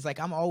book. And he's like,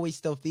 I'm always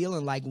still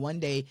feeling like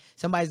one day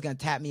somebody's going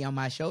to tap me on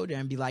my shoulder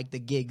and be like, the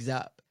gig's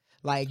up.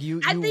 Like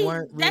you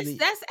weren't really.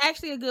 That's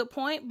actually a good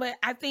point. But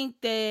I think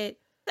this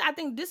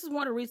is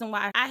one of the reasons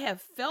why I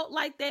have felt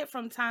like that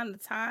from time to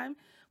time.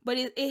 But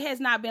it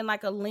has not been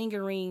like a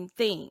lingering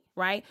thing,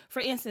 right? For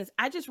instance,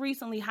 I just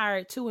recently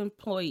hired 2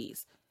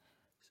 employees,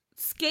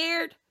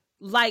 scared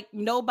like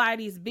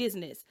nobody's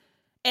business.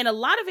 And a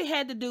lot of it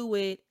had to do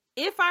with,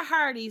 if I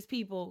hire these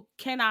people,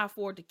 can I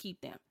afford to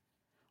keep them?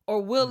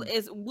 Or will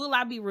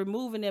I be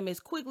removing them as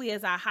quickly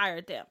as I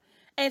hired them?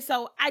 And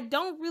so I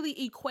don't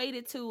really equate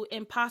it to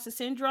imposter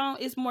syndrome.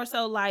 It's more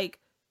so like,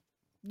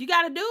 you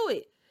got to do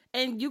it.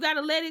 And you got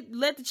to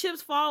let the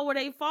chips fall where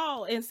they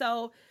fall. And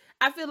so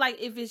I feel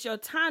like if it's your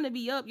time to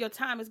be up, your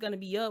time is going to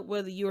be up,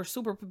 whether you're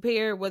super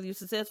prepared, whether you're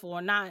successful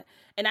or not.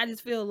 And I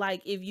just feel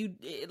like if you,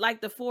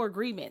 like the 4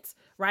 agreements,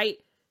 right?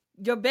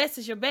 Your best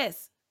is your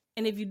best.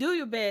 And if you do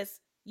your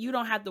best, you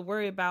don't have to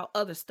worry about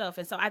other stuff.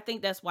 And so I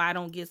think that's why I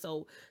don't get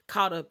so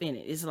caught up in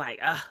it. It's like,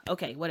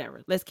 okay,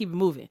 whatever. Let's keep it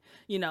moving.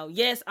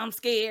 Yes, I'm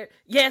scared.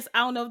 Yes,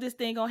 I don't know if this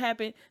thing going to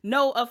happen.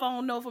 No, if I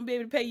don't know if I'm going to be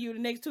able to pay you the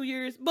next 2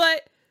 years,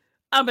 but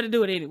I'm going to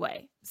do it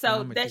anyway.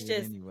 So that's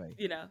just,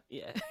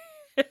 yeah.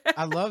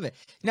 I love it.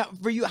 Now,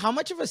 for you, how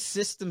much of a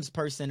systems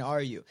person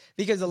are you?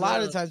 Because a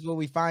lot of the times what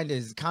we find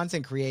is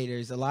content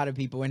creators, a lot of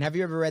people, and have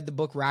you ever read the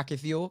book Rocket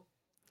Fuel?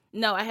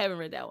 No, I haven't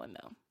read that one,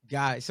 though.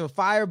 Got it. So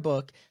Fire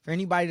book, for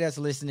anybody that's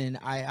listening,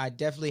 I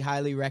definitely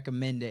highly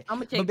recommend it. I'm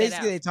gonna check But that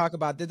basically out. they talk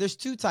about that there's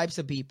two types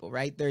of people,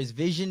 right? There's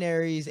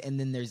visionaries and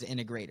then there's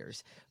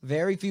integrators.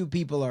 Very few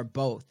people are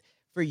both.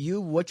 For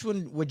you, which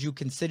one would you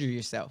consider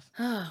yourself?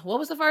 What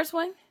was the first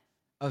one?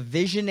 A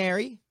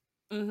visionary,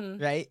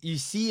 Mm-hmm. right? You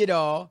see it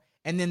all.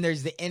 And then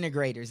there's the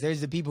integrators.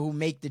 There's the people who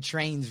make the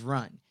trains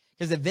run.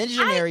 Because the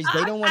visionaries,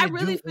 they don't want I to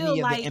really do feel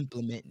any of the like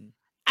implementing.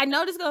 I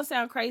know this is gonna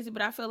sound crazy,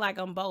 but I feel like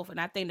I'm both, and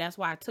I think that's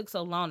why it took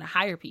so long to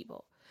hire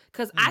people.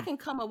 Because I can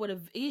come up with a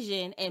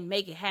vision and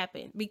make it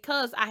happen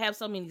because I have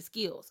so many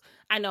skills.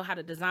 I know how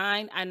to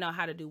design. I know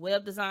how to do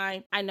web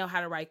design. I know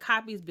how to write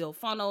copies, build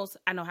funnels.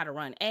 I know how to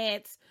run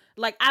ads.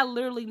 Like I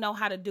literally know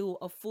how to do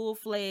a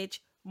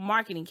full-fledged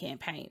marketing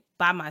campaign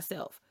by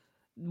myself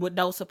with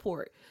no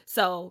support.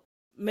 So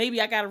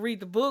maybe I got to read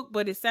the book,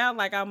 but it sounds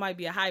like I might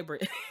be a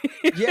hybrid.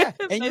 Yeah,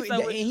 and Based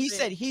on what and you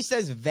said. he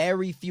says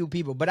very few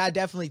people, but I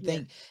definitely Yeah.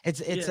 think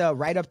it's Yeah.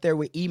 right up there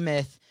with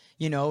E-Myth,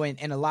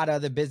 and a lot of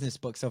other business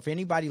books. So for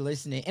anybody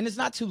listening, and it's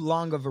not too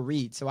long of a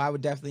read, so I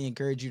would definitely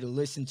encourage you to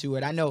listen to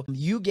it. I know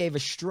you gave a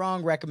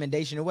strong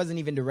recommendation. It wasn't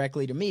even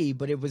directly to me,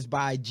 but it was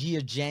by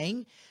Jia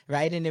Zhang,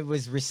 right? And it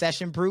was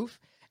Recession Proof.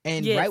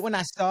 And Yes. right when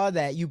I saw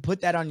that, you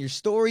put that on your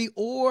story,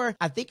 or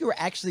I think you were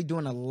actually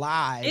doing a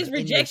live It's in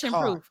your rejection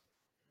car. proof.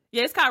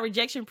 Yeah, it's called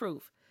rejection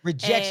proof.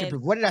 Rejection And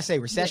Proof. What did I say?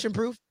 Recession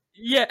Proof?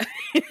 yeah.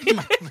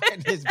 My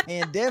friend, this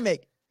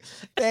pandemic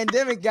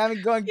got me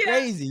going Yeah.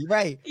 crazy,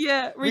 right?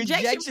 Yeah,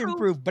 rejection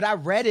proof. But I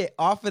read it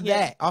off of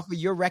Yeah. off of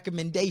your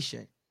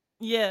recommendation.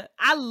 Yeah,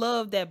 I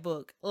love that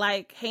book.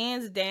 Like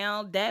hands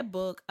down, that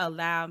book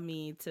allowed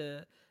me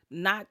to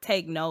not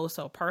take no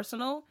so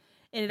personal.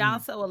 And it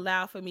also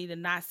allowed for me to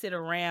not sit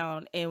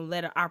around and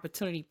let an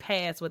opportunity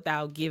pass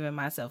without giving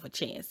myself a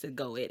chance to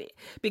go at it.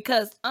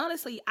 Because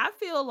honestly, I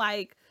feel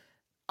like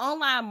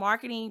online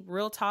marketing,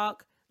 real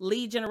talk,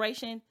 lead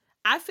generation,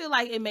 I feel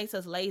like it makes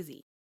us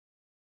lazy.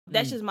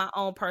 That's just my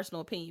own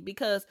personal opinion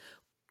because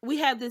we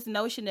have this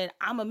notion that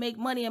I'm gonna make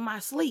money in my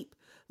sleep.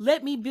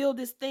 Let me build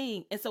this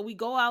thing. And so we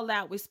go all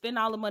out. We spend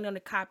all the money on the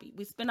copy.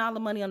 We spend all the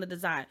money on the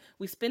design.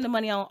 We spend the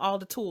money on all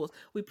the tools.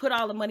 We put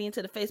all the money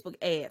into the Facebook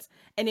ads.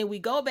 And then we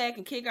go back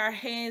and kick our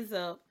hands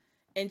up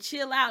and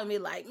chill out and be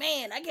like,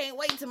 man, I can't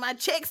wait till my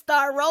checks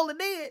start rolling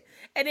in.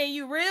 And then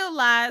you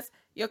realize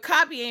your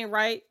copy ain't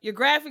right. Your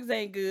graphics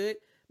ain't good.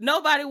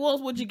 Nobody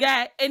wants what you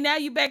got. And now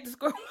you back to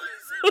square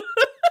one.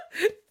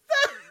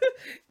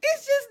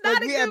 It's just not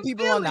Like a we good had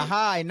people feeling. on the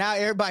high, now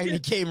everybody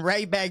came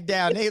right back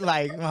down. They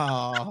like,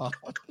 oh,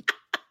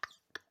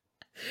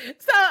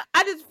 So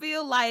I just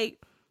feel like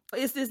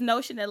it's this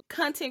notion that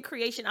content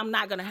creation, I'm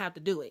not gonna have to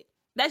do it.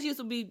 That used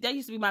to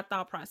be my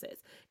thought process.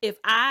 If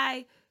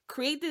I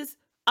create this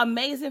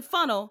amazing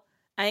funnel,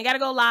 I ain't gotta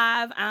go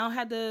live. I don't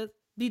have to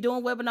be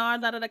doing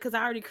webinars, because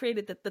I already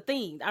created the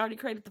theme. I already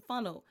created the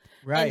funnel.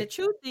 And the right.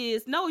 truth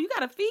is, no, you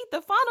gotta feed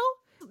the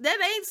funnel. That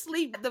ain't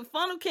sleep. The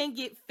funnel can't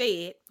get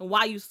fed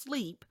while you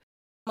sleep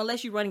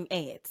unless you're running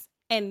ads.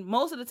 And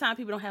most of the time,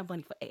 people don't have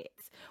money for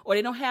ads, or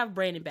they don't have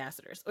brand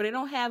ambassadors, or they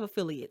don't have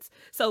affiliates.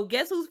 So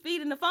guess who's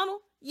feeding the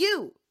funnel?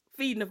 You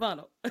feeding the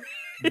funnel.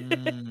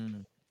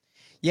 Mm.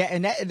 Yeah,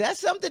 and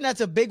that's something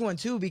that's a big one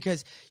too,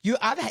 because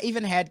I've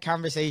even had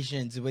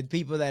conversations with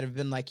people that have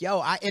been like, yo,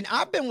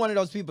 I've been one of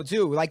those people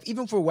too. Like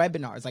even for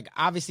webinars, like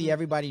obviously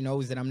everybody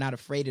knows that I'm not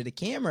afraid of the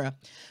camera,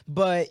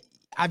 but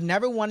I've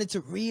never wanted to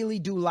really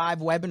do live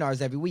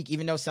webinars every week,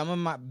 even though some of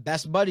my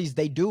best buddies,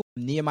 they do.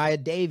 Nehemiah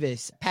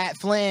Davis, Pat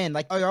Flynn,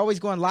 like you're always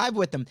going live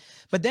with them.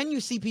 But then you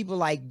see people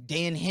like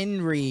Dan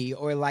Henry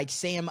or like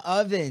Sam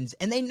Ovens,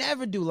 and they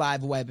never do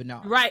live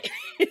webinars. Right.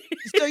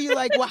 So you're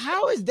like, well,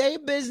 how is their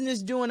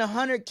business doing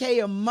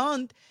 $100K a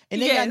month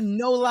and they Yes. got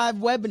no live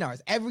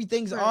webinars?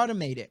 Everything's Right.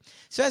 automated.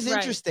 So that's Right.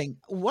 interesting.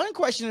 One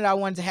question that I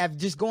wanted to have,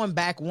 just going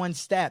back one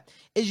step,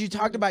 is you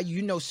talked about,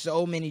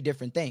 so many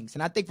different things.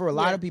 And I think for a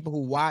lot Yeah. of people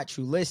who watch,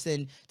 who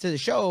listen to the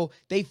show,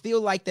 they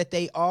feel like that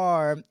they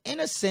are, in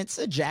a sense,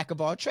 a jack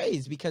of all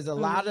trades, because a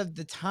lot of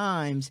the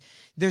times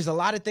there's a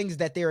lot of things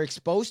that they're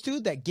exposed to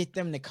that get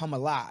them to come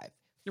alive.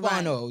 Right.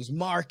 Funnels,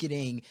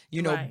 marketing,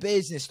 Right.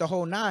 business, the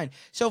whole nine.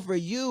 So for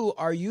you,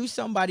 are you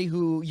somebody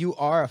who you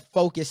are a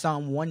focus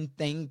on one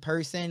thing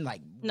person,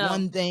 like No.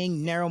 one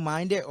thing,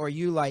 narrow-minded, or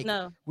you like,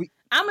 No.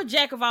 I'm a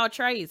jack of all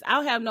trades. I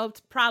don't have no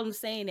problem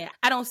saying that.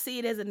 I don't see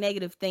it as a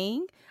negative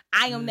thing.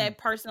 I am that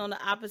person on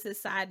the opposite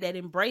side that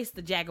embraced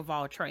the jack of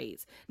all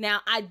trades.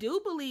 Now, I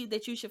do believe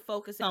that you should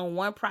focus on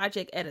one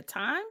project at a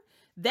time.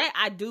 That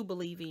I do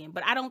believe in,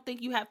 but I don't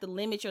think you have to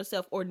limit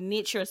yourself or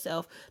niche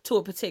yourself to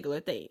a particular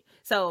thing.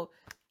 So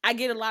I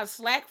get a lot of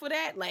slack for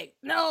that. Like,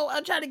 no,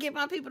 I'm trying to get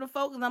my people to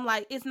focus. I'm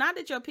like, it's not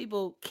that your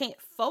people can't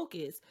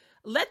focus.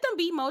 Let them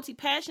be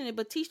multi-passionate,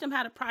 but teach them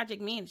how to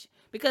project manage,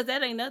 because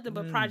that ain't nothing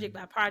but project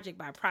by project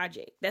by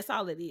project. That's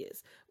all it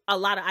is. A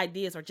lot of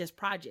ideas are just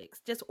projects.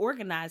 Just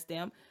organize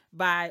them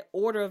by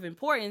order of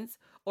importance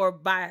or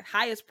by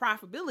highest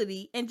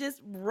profitability and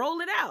just roll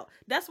it out.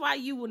 That's why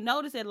you will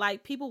notice that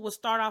like people will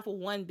start off with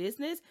one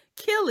business,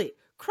 kill it,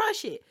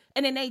 crush it.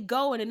 And then they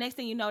go, and the next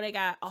thing you know, they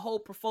got a whole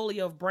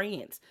portfolio of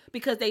brands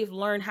because they've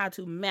learned how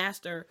to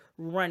master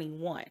running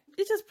one.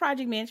 It's just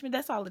project management.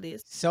 That's all it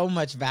is. So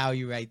much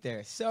value right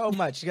there. So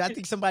much. I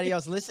think somebody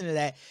else listening to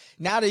that,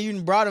 now that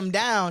you brought them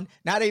down,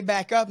 now they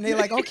back up and they're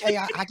like, okay,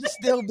 I can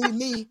still be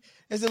me.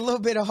 There's a little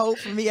bit of hope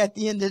for me at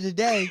the end of the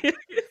day.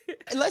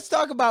 Let's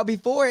talk about,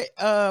 before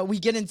we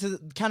get into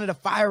kind of the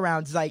fire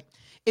rounds, like,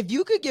 if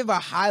you could give a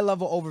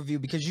high-level overview,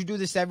 because you do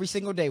this every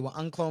single day with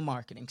Uncloned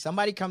Marketing.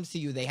 Somebody comes to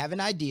you, they have an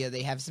idea,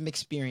 they have some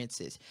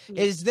experiences.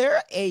 Is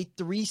there a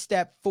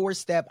 3-step,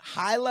 4-step,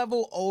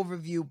 high-level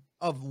overview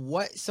of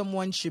what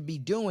someone should be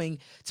doing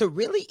to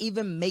really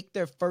even make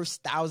their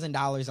first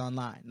 $1,000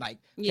 online? Like,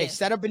 okay,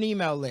 set up an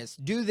email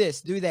list, do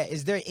this, do that.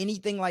 Is there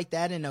anything like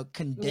that in a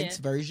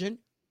condensed version?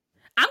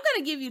 I'm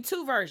going to give you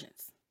 2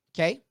 versions.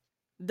 Okay.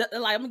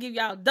 I'm going to give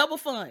y'all double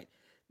fun.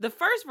 The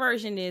first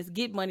version is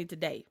get money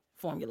today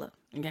formula.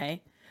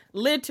 Okay.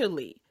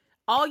 Literally,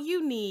 all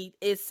you need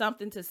is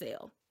something to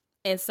sell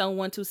and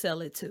someone to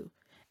sell it to.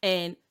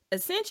 And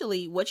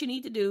essentially what you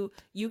need to do,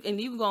 you can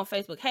go on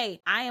Facebook.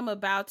 Hey, I am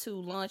about to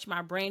launch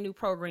my brand new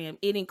program.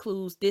 It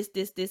includes this,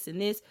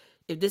 and this.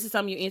 If this is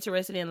something you're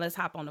interested in, let's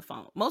hop on the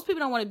phone. Most people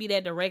don't want to be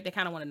that direct. They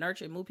kind of want to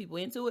nurture and move people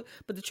into it.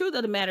 But the truth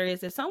of the matter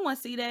is, if someone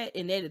see that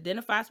and it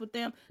identifies with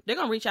them, they're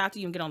going to reach out to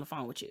you and get on the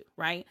phone with you,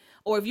 right?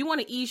 Or if you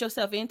want to ease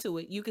yourself into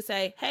it, you could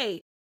say,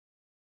 hey,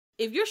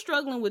 if you're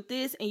struggling with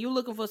this and you're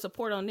looking for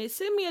support on this,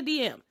 send me a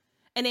DM.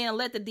 And then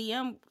let the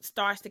DM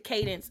starts the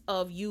cadence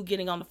of you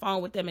getting on the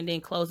phone with them and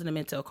then closing them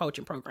into a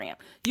coaching program.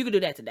 You can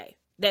do that today.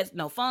 That's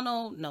no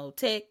funnel, no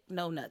tech,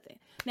 no nothing.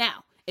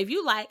 Now, if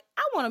you like,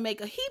 I want to make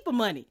a heap of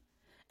money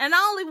and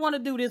I only want to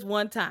do this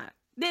one time,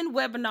 then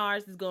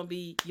webinars is going to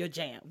be your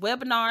jam.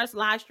 Webinars,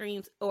 live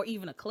streams, or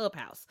even a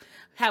clubhouse.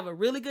 Have a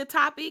really good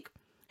topic,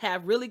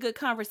 have really good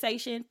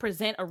conversation,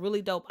 present a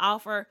really dope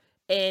offer,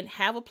 and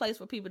have a place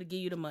for people to give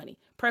you the money,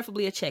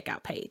 preferably a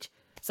checkout page.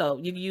 So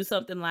you can use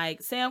something like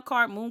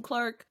Samcart,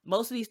 Moonclerk.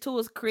 Most of these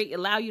tools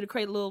allow you to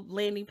create little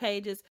landing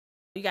pages.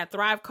 You got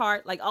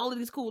Thrivecart, like all of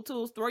these cool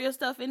tools. Throw your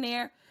stuff in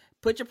there,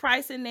 put your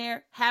price in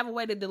there, have a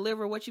way to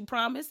deliver what you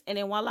promised, and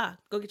then voila,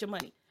 go get your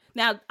money.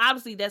 Now,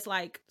 obviously, that's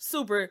like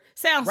super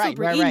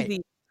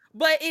easy,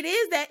 but it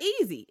is that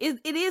easy. It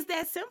is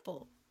that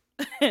simple.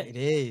 It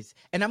is.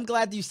 And I'm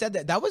glad that you said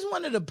that. That was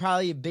one of the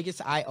probably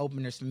biggest eye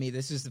openers for me.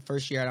 This was the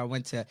first year I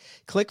went to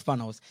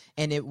ClickFunnels,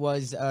 and it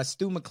was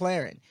Stu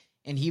McLaren.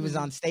 And he was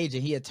on stage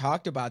and he had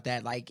talked about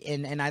that. Like,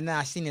 and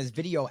I seen his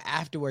video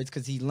afterwards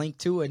because he linked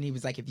to it. And he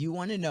was like, if you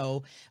want to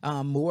know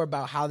more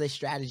about how this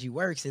strategy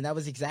works. And that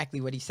was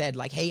exactly what he said.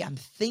 Like, hey, I'm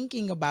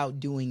thinking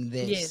about doing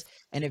this. Yes.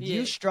 And if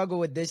you struggle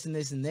with this and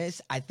this and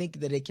this, I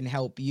think that it can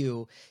help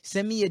you.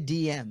 Send me a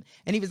DM.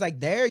 And he was like,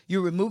 there, you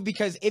remove,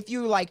 because if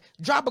you like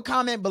drop a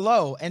comment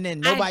below and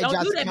then nobody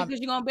drops do that because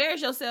you're going to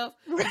embarrass yourself.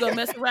 You're going to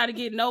mess around and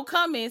get no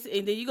comments.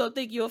 And then you're going to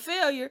think you're a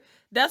failure.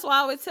 That's why I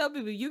always tell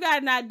people, you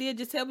got an idea,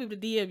 just tell people to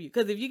DM you.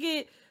 Because if you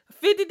get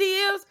 50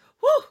 DMs,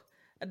 whoo,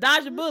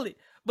 dodge a bullet.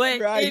 But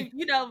if,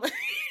 you get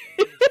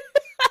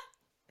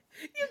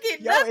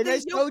nothing. And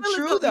that's so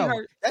true,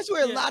 though. That's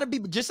where a lot of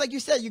people, just like you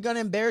said, you're going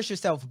to embarrass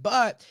yourself.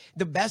 But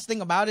the best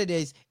thing about it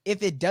is,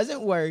 if it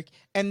doesn't work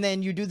and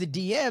then you do the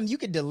DM, you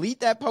can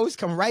delete that post,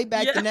 come right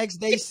back the next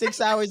day,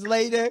 6 hours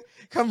later,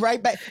 come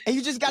right back. And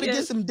you just got to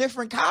get some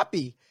different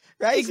copy.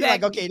 Right? Exactly.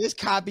 So like, okay, this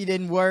copy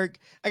didn't work.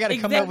 I got to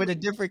come up with a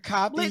different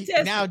copy.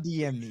 Now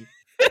DM me.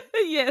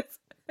 Yes.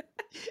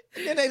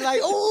 And then they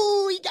like,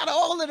 oh, he got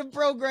all of the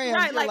programs.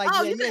 Right, like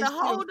oh, you got a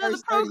whole other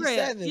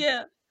program.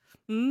 Yeah.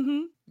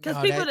 Mm-hmm. Because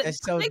people, they're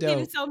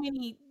getting so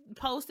many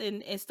posts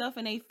and stuff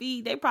in their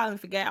feed, they probably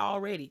forgot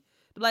already.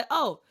 Like,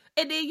 oh,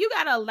 and then you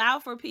got to allow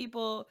for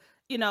people,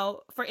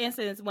 for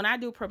instance, when I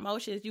do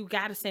promotions, you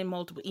got to send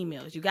multiple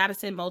emails. You got to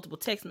send multiple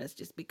text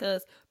messages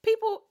because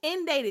people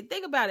inundated.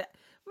 Think about it.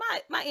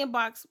 My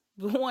inbox,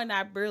 one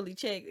I barely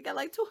checked, it got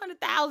like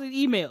 200,000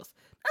 emails.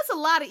 That's a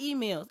lot of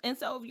emails. And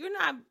so if you're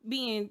not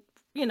being,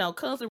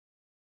 constantly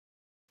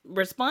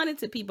responding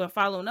to people and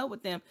following up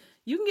with them,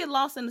 you can get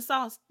lost in the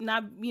sauce,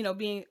 not,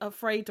 being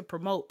afraid to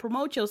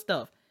promote your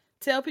stuff.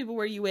 Tell people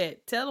where you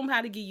at. Tell them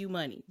how to give you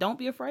money. Don't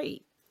be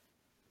afraid.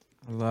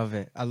 I love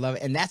it.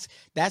 And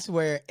that's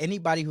where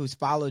anybody who's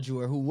followed you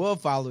or who will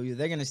follow you,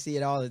 they're going to see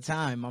it all the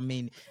time. I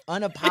mean,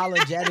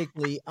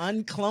 unapologetically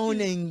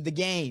uncloning the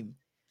game.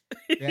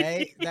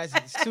 Right?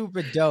 That's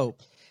super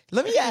dope.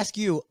 Let me ask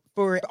you,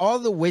 for all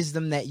the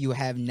wisdom that you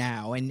have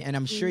now, and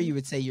I'm sure you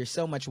would say you're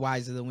so much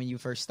wiser than when you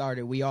first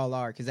started. We all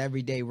are, because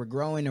every day we're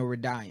growing or we're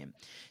dying.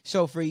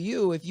 So for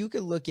you, if you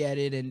could look at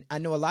it, and I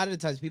know a lot of the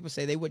times people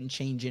say they wouldn't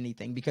change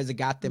anything because it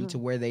got them to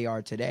where they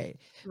are today.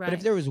 Right. But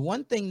if there was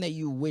one thing that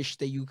you wish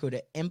that you could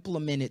have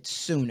implemented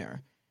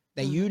sooner,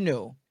 that you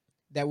knew,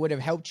 that would have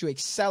helped you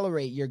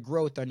accelerate your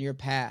growth on your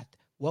path,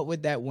 what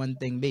would that one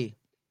thing be?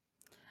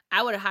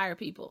 I would have hired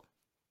people.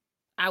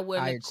 I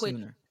wouldn't have quit.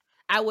 Sooner.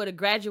 I would have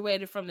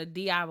graduated from the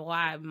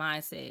DIY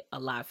mindset a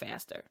lot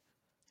faster.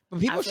 But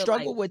people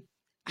struggle with,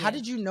 how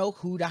did you know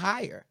who to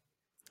hire?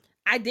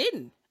 I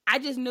didn't. I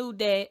just knew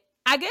that,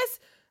 I guess,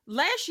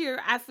 last year,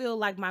 I feel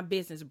like my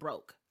business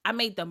broke. I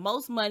made the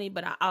most money,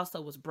 but I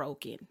also was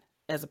broken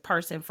as a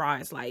person, far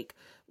as like,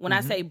 when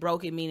I say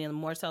broken, meaning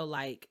more so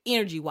like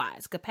energy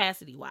wise,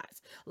 capacity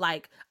wise.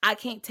 Like, I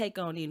can't take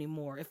on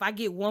anymore. If I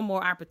get one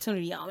more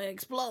opportunity, I'm gonna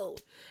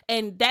explode.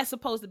 And that's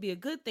supposed to be a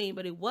good thing,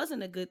 but it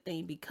wasn't a good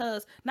thing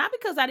because, not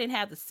because I didn't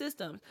have the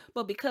systems,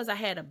 but because I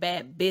had a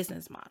bad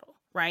business model,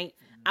 right?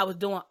 I was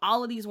doing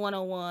all of these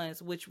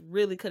one-on-ones, which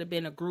really could have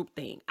been a group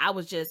thing. It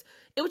was just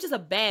a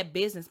bad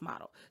business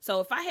model.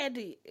 So if I had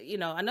to,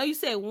 I know you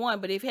said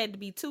one, but if it had to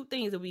be two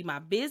things, it would be my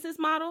business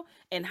model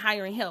and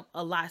hiring help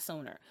a lot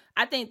sooner.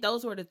 I think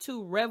those were the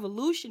two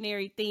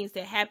revolutionary things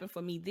that happened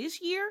for me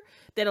this year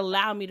that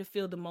allowed me to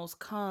feel the most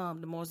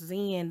calm, the most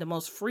zen, the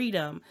most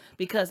freedom,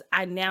 because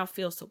I now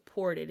feel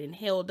supported and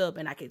held up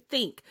and I can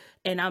think,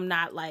 and I'm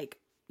not like,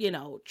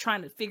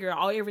 trying to figure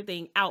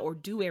everything out or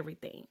do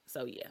everything.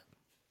 So yeah.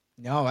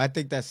 No, I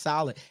think that's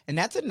solid. And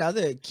that's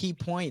another key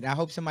point. I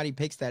hope somebody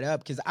picks that up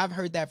because I've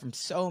heard that from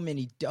so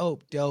many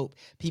dope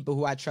people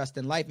who I trust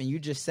in life. And you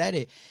just said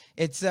it.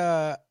 It's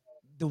the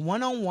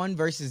one-on-one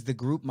versus the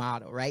group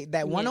model, right?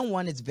 That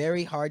one-on-one is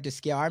very hard to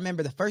scale. I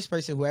remember the first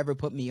person who ever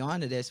put me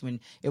onto this when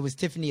it was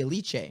Tiffany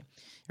Aliche,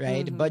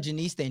 right? The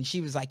Budgetnista. And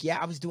she was like, yeah,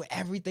 I was doing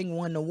everything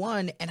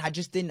one-to-one. And I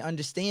just didn't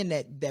understand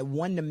that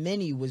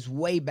one-to-many was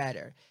way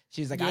better.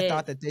 She was like, I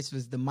thought that this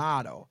was the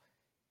model.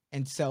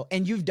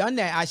 And you've done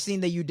that. I've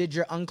seen that you did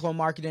your Uncloned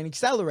Marketing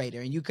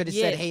Accelerator, and you could have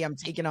said, hey, I'm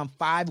taking on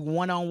 5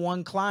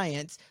 one-on-one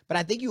clients, but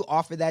I think you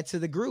offer that to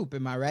the group.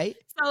 Am I right?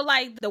 So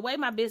like the way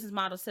my business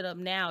model set up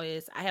now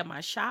is I have my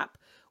shop,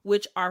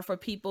 which are for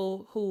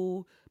people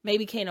who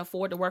maybe can't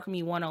afford to work with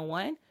me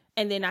one-on-one.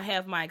 And then I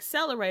have my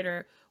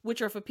accelerator,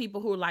 which are for people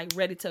who are like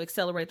ready to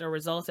accelerate their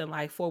results in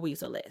like 4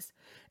 weeks or less.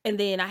 And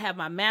then I have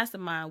my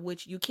mastermind,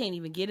 which you can't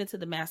even get into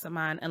the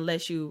mastermind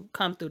unless you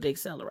come through the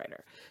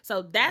accelerator.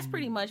 So that's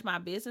pretty much my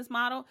business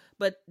model.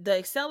 But the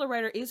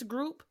accelerator is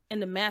group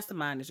and the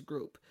mastermind is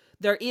group.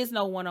 There is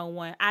no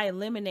one-on-one. I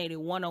eliminated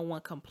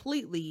one-on-one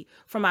completely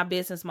from my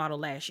business model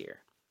last year.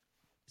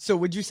 So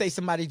would you say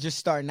somebody just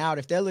starting out,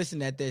 if they're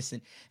listening at this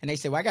and they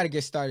say, well, I got to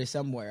get started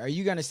somewhere, are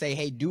you going to say,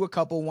 hey, do a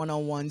couple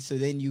one-on-ones so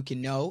then you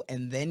can know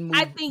and then move?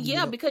 I think,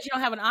 because you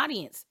don't have an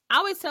audience. I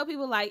always tell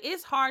people like,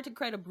 it's hard to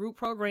create a group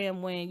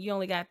program when you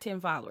only got 10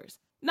 followers.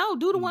 No,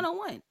 do the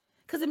one-on-one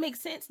because it makes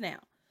sense now.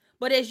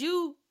 But as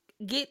you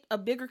get a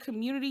bigger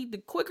community, the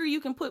quicker you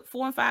can put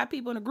 4 and 5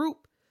 people in a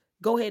group,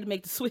 go ahead and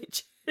make the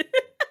switch.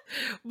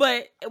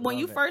 But when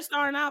you first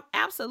starting out,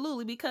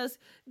 absolutely, because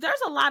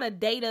there's a lot of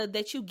data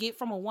that you get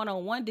from a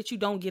one-on-one that you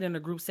don't get in a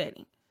group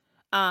setting.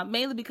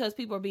 Mainly because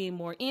people are being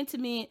more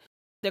intimate.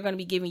 They're going to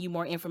be giving you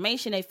more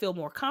information. They feel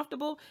more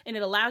comfortable, and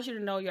it allows you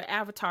to know your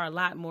avatar a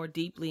lot more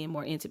deeply and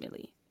more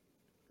intimately.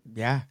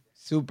 Yeah,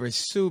 super,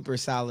 super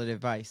solid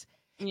advice.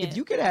 Yeah. If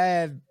you could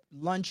have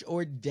lunch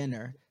or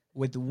dinner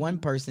with one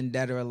person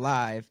dead or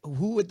alive,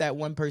 who would that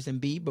one person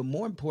be? But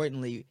more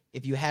importantly,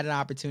 if you had an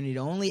opportunity to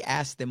only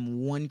ask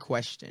them one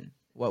question,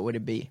 what would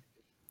it be?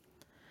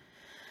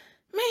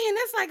 Man,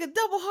 that's like a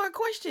double hard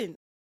question.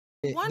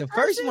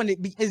 First one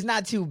is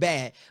not too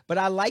bad, but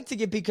I like to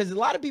get, because a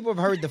lot of people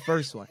have heard the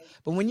first one.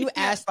 But when you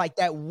ask like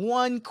that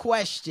one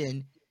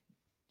question,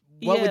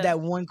 what would that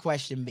one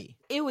question be?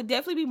 It would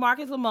definitely be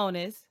Marcus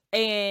Lemonis.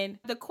 And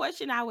the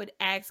question I would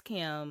ask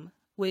him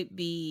would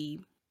be,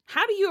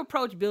 how do you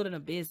approach building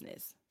a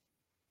business?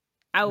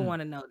 I would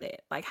want to know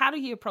that. Like, how do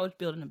you approach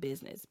building a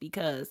business?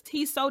 Because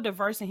he's so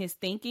diverse in his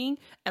thinking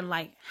and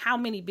like how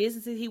many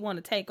businesses he want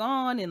to take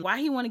on and why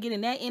he want to get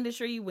in that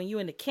industry when you're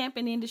in the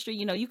camping industry.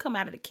 You come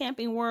out of the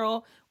camping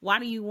world. Why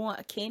do you want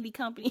a candy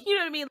company? You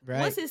know what I mean?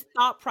 Right. What's his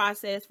thought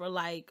process for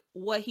like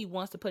what he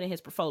wants to put in his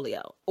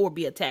portfolio or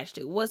be attached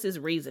to? What's his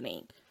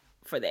reasoning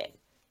for that?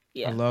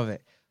 Yeah. I love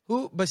it.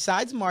 Who,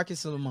 besides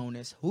Marcus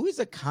Lemonis, who is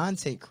a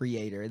content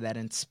creator that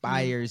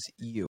inspires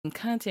you?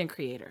 Content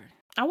creator.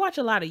 I watch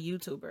a lot of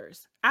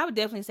YouTubers. I would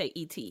definitely say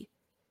E.T.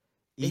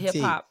 The hip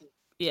hop.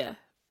 Yeah.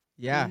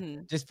 Yeah.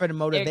 Just for the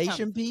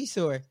motivation piece,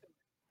 or?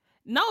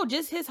 No,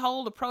 just his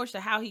whole approach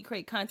to how he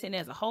create content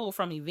as a whole,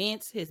 from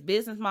events, his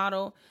business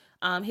model,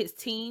 his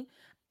team.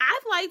 I'd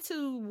like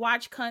to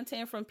watch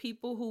content from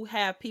people who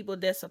have people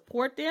that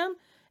support them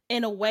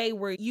in a way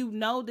where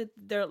that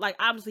they're like,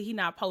 obviously he's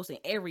not posting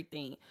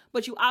everything,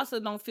 but you also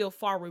don't feel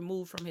far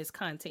removed from his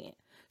content.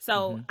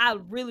 So I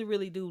really,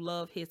 really do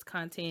love his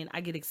content.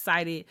 I get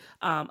excited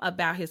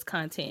about his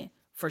content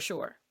for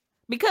sure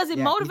because it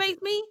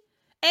motivates me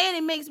and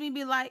it makes me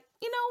be like,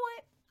 you know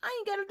what? I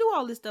ain't got to do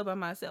all this stuff by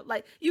myself.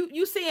 Like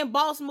you seeing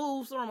boss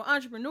moves from an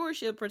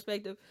entrepreneurship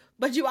perspective,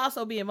 but you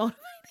also being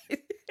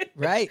motivated.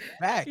 Right.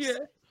 Facts.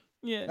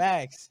 Yeah.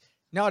 Facts.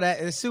 No, that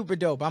is super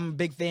dope. I'm a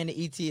big fan of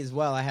ET as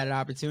well. I had an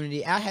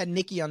opportunity. I had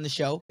Nikki on the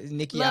show.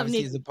 Nikki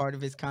obviously is a part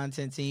of his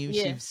content team.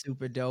 Yeah. She's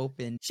super dope.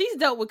 And she's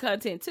dope with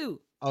content too.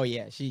 Oh,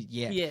 yeah.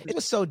 It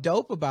was so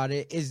dope about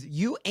it is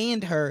you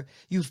and her,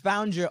 you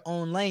found your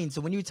own lane. So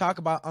when you talk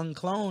about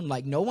Uncloned,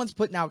 like no one's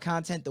putting out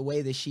content the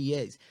way that she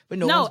is, but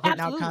no one's putting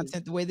out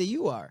content the way that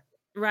you are.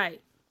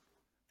 Right.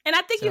 And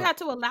I think you have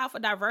to allow for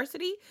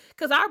diversity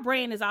because our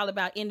brand is all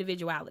about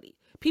individuality.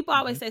 People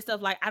always say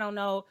stuff like, I don't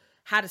know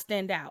how to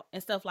stand out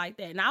and stuff like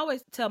that. And I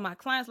always tell my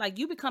clients, like,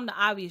 you become the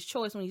obvious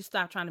choice when you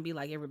stop trying to be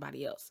like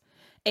everybody else.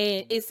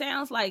 And it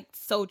sounds like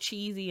so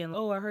cheesy and,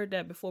 oh, I heard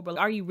that before, but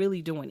are you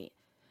really doing it?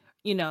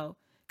 You know,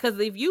 because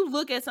if you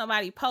look at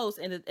somebody post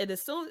and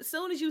as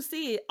soon as you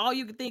see it, all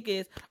you can think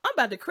is, I'm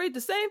about to create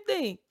the same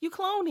thing. You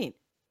cloning.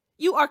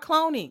 You are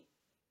cloning.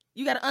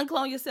 You got to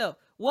unclone yourself.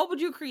 What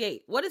would you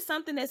create? What is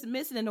something that's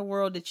missing in the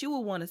world that you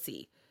would want to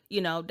see?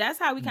 You know, that's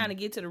how we kind of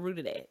get to the root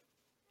of that.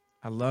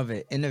 I love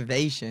it.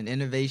 Innovation.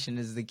 Innovation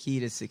is the key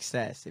to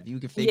success. If you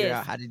can figure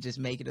out how to just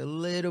make it a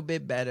little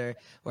bit better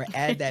or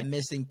add that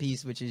missing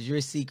piece, which is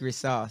your secret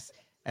sauce,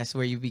 that's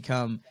where you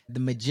become the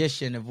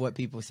magician of what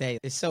people say.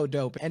 It's so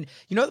dope. And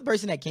you know, the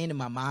person that came to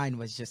my mind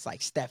was just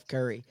like Steph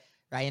Curry,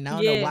 right? And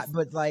I don't know why,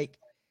 but like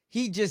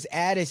he just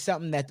added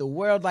something that the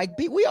world, like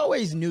we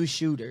always knew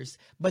shooters,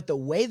 but the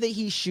way that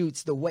he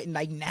shoots, the way,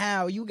 like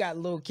now you got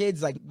little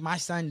kids, like my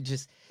son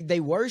they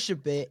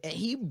worship it, and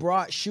he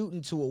brought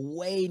shooting to a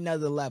way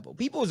another level.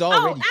 People was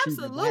already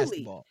shooting at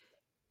basketball.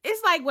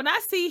 It's like when I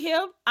see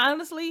him,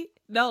 honestly,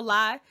 no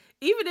lie,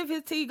 even if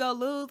his team go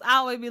lose, I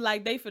always be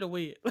like, they finna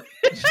win.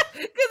 Because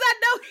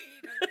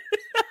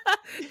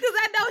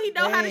I know he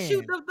know how to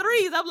shoot them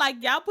threes. I'm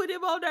like, y'all put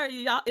him on there,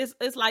 y'all.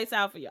 It's lights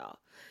out for y'all.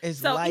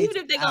 So even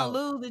if they're gonna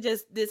lose, it's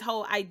just this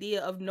whole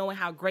idea of knowing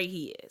how great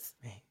he is.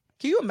 Man.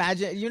 Can you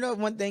imagine? You know,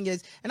 one thing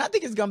is, and I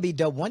think it's gonna be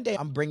dope. One day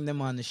I'm bringing them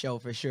on the show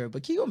for sure.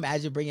 But can you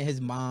imagine bringing his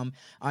mom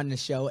on the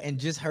show and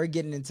just her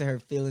getting into her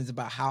feelings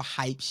about how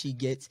hype she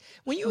gets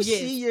when you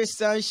see your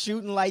son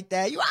shooting like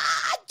that?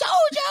 I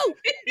told you,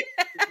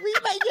 we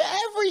make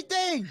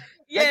everything.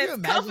 Yes, can you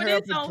imagine her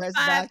up in press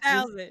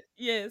 5,000.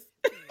 Yes.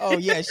 Oh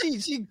yeah,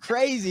 she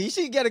crazy.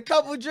 She get a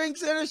couple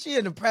drinks in her. She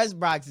in the press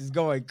boxes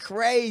going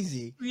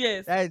crazy.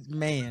 Yes. It's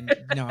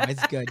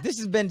good. This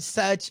has been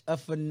such a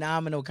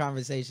phenomenal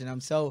conversation.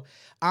 I'm so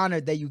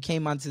honored that you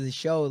came onto the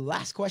show.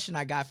 Last question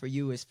I got for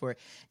you is for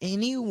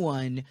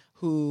anyone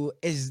who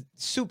is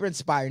super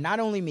inspired, not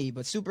only me,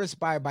 but super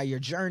inspired by your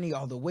journey,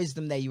 all the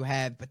wisdom that you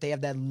have, but they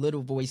have that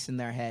little voice in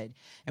their head.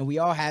 And we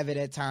all have it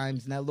at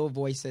times. And that little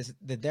voice says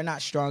that they're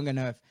not strong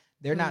enough.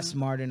 They're not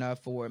smart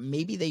enough, or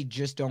maybe they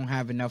just don't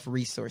have enough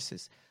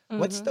resources.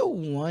 What's the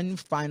one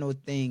final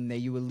thing that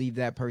you would leave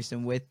that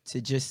person with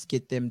to just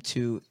get them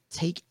to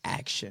take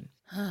action?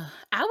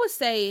 I would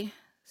say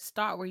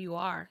start where you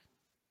are.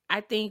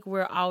 I think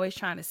we're always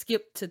trying to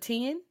skip to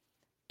 10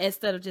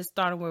 instead of just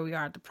starting where we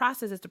are. The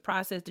process is the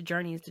process. The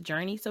journey is the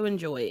journey. So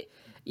enjoy it.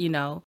 You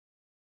know,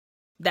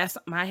 that's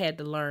something I had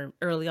to learn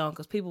early on,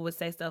 because people would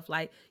say stuff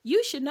like,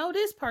 you should know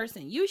this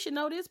person. You should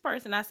know this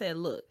person. I said,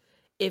 look,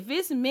 if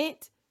it's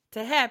meant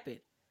to happen,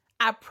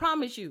 I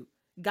promise you,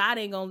 God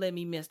ain't gonna let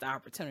me miss the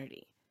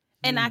opportunity.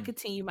 And I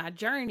continue my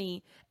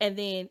journey. And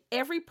then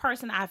every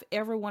person I've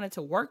ever wanted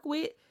to work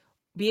with,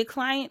 be a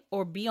client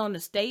or be on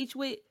the stage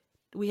with,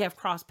 we have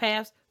crossed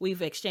paths.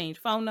 We've exchanged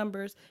phone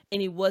numbers,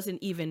 and it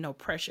wasn't even no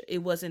pressure.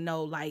 It wasn't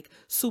no like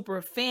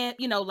super fan,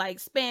 like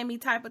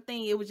spammy type of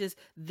thing. It was just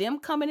them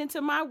coming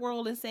into my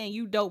world and saying,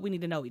 you dope, we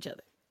need to know each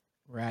other.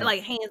 Right.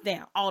 Like hands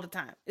down all the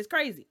time. It's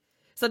crazy.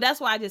 So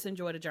that's why I just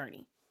enjoy the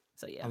journey.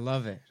 So yeah. I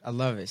love it.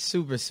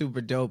 Super,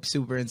 super dope,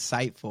 super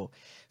insightful.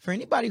 For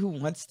anybody who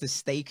wants to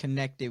stay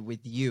connected with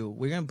you,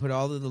 we're going to put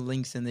all of the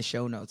links in the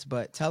show notes,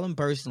 but tell them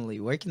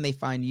personally, where can they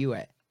find you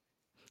at?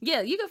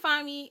 Yeah, you can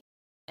find me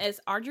as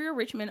Audria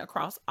Richmond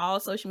across all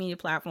social media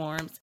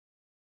platforms.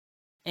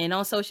 And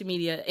on social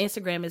media,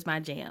 Instagram is my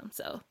jam.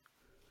 So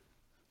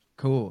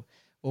cool.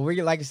 Well,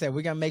 like I said,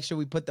 we're going to make sure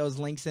we put those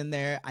links in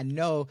there. I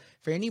know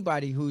for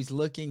anybody who's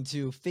looking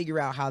to figure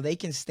out how they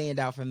can stand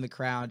out from the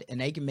crowd and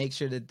they can make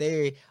sure that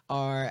they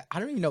are, I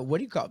don't even know, what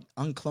do you call them?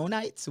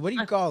 Unclonites? What do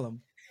you call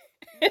them?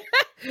 We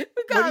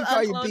call them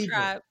Uncloned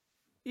Tribe.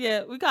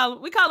 Yeah, we call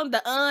them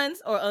the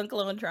Uns or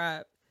Uncloned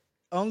Tribe.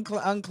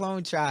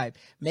 Uncloned Tribe.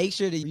 Make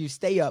sure that you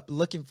stay up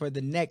looking for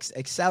the next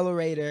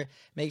accelerator.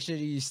 Make sure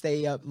that you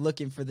stay up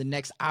looking for the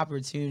next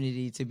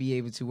opportunity to be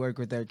able to work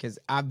with her, because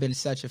I've been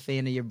such a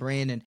fan of your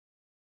brand, and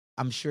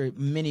I'm sure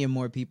many and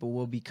more people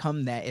will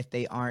become that if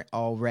they aren't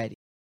already.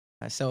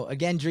 So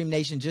again,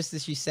 Dreamnation, just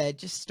as you said,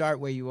 just start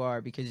where you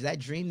are, because that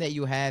dream that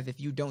you have, if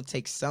you don't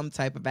take some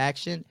type of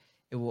action,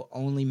 it will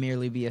only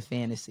merely be a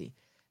fantasy.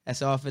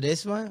 That's all for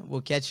this one.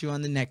 We'll catch you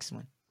on the next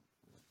one.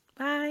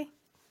 Bye.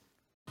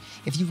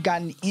 If you've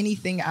gotten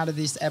anything out of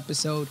this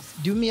episode,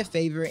 do me a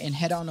favor and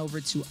head on over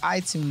to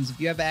iTunes if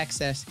you have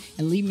access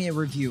and leave me a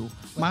review.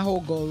 My whole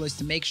goal is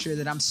to make sure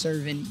that I'm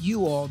serving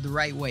you all the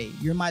right way.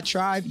 You're my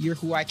tribe. You're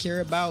who I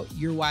care about.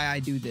 You're why I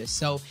do this.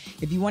 So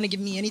if you want to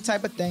give me any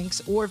type of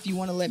thanks, or if you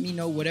want to let me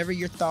know whatever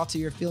your thoughts or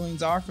your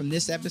feelings are from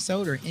this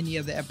episode or any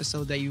other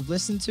episode that you've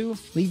listened to,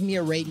 leave me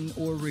a rating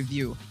or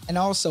review. And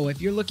also,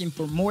 if you're looking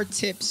for more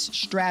tips,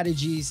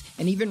 strategies,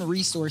 and even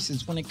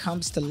resources when it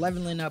comes to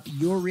leveling up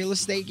your real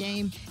estate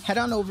game, head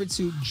on over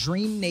to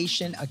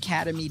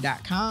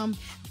Dreamnationacademy.com.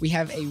 We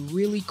have a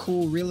really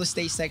cool real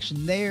estate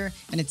section there,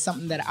 and it's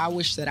something that I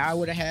wish that I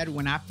would have had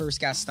when I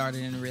first got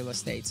started in real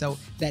estate. So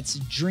that's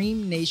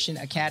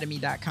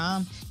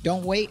Dreamnationacademy.com.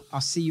 Don't wait. I'll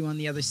see you on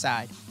the other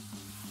side.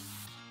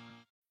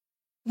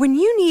 When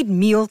you need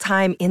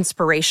mealtime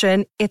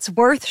inspiration, it's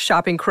worth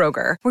shopping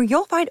Kroger, where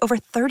you'll find over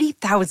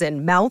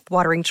 30,000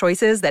 mouth-watering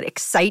choices that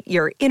excite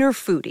your inner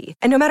foodie.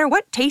 And no matter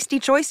what tasty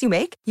choice you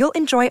make, you'll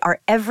enjoy our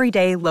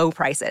everyday low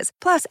prices,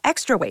 plus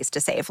extra ways to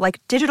save,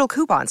 like digital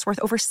coupons worth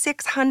over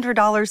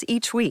 $600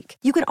 each week.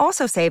 You can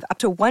also save up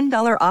to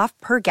 $1 off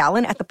per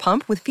gallon at the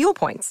pump with fuel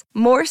points.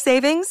 More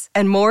savings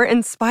and more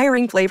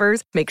inspiring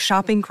flavors make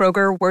shopping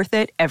Kroger worth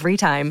it every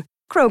time.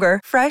 Kroger,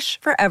 fresh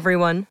for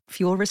everyone.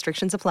 Fuel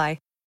restrictions apply.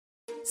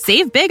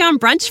 Save big on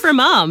brunch for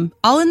mom,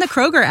 all in the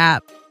Kroger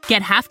app.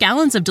 Get half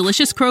gallons of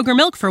delicious Kroger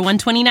milk for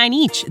 $1.29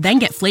 each. Then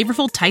get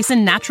flavorful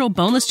Tyson natural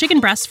boneless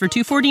chicken breasts for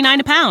 $2.49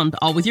 a pound,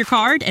 all with your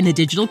card and a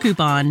digital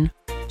coupon.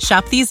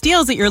 Shop these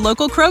deals at your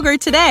local Kroger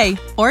today,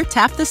 or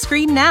tap the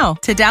screen now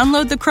to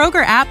download the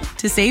Kroger app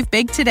to save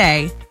big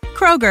today.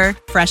 Kroger,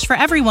 fresh for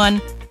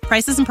everyone.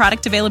 Prices and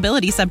product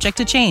availability subject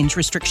to change.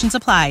 Restrictions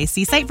apply.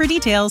 See site for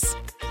details.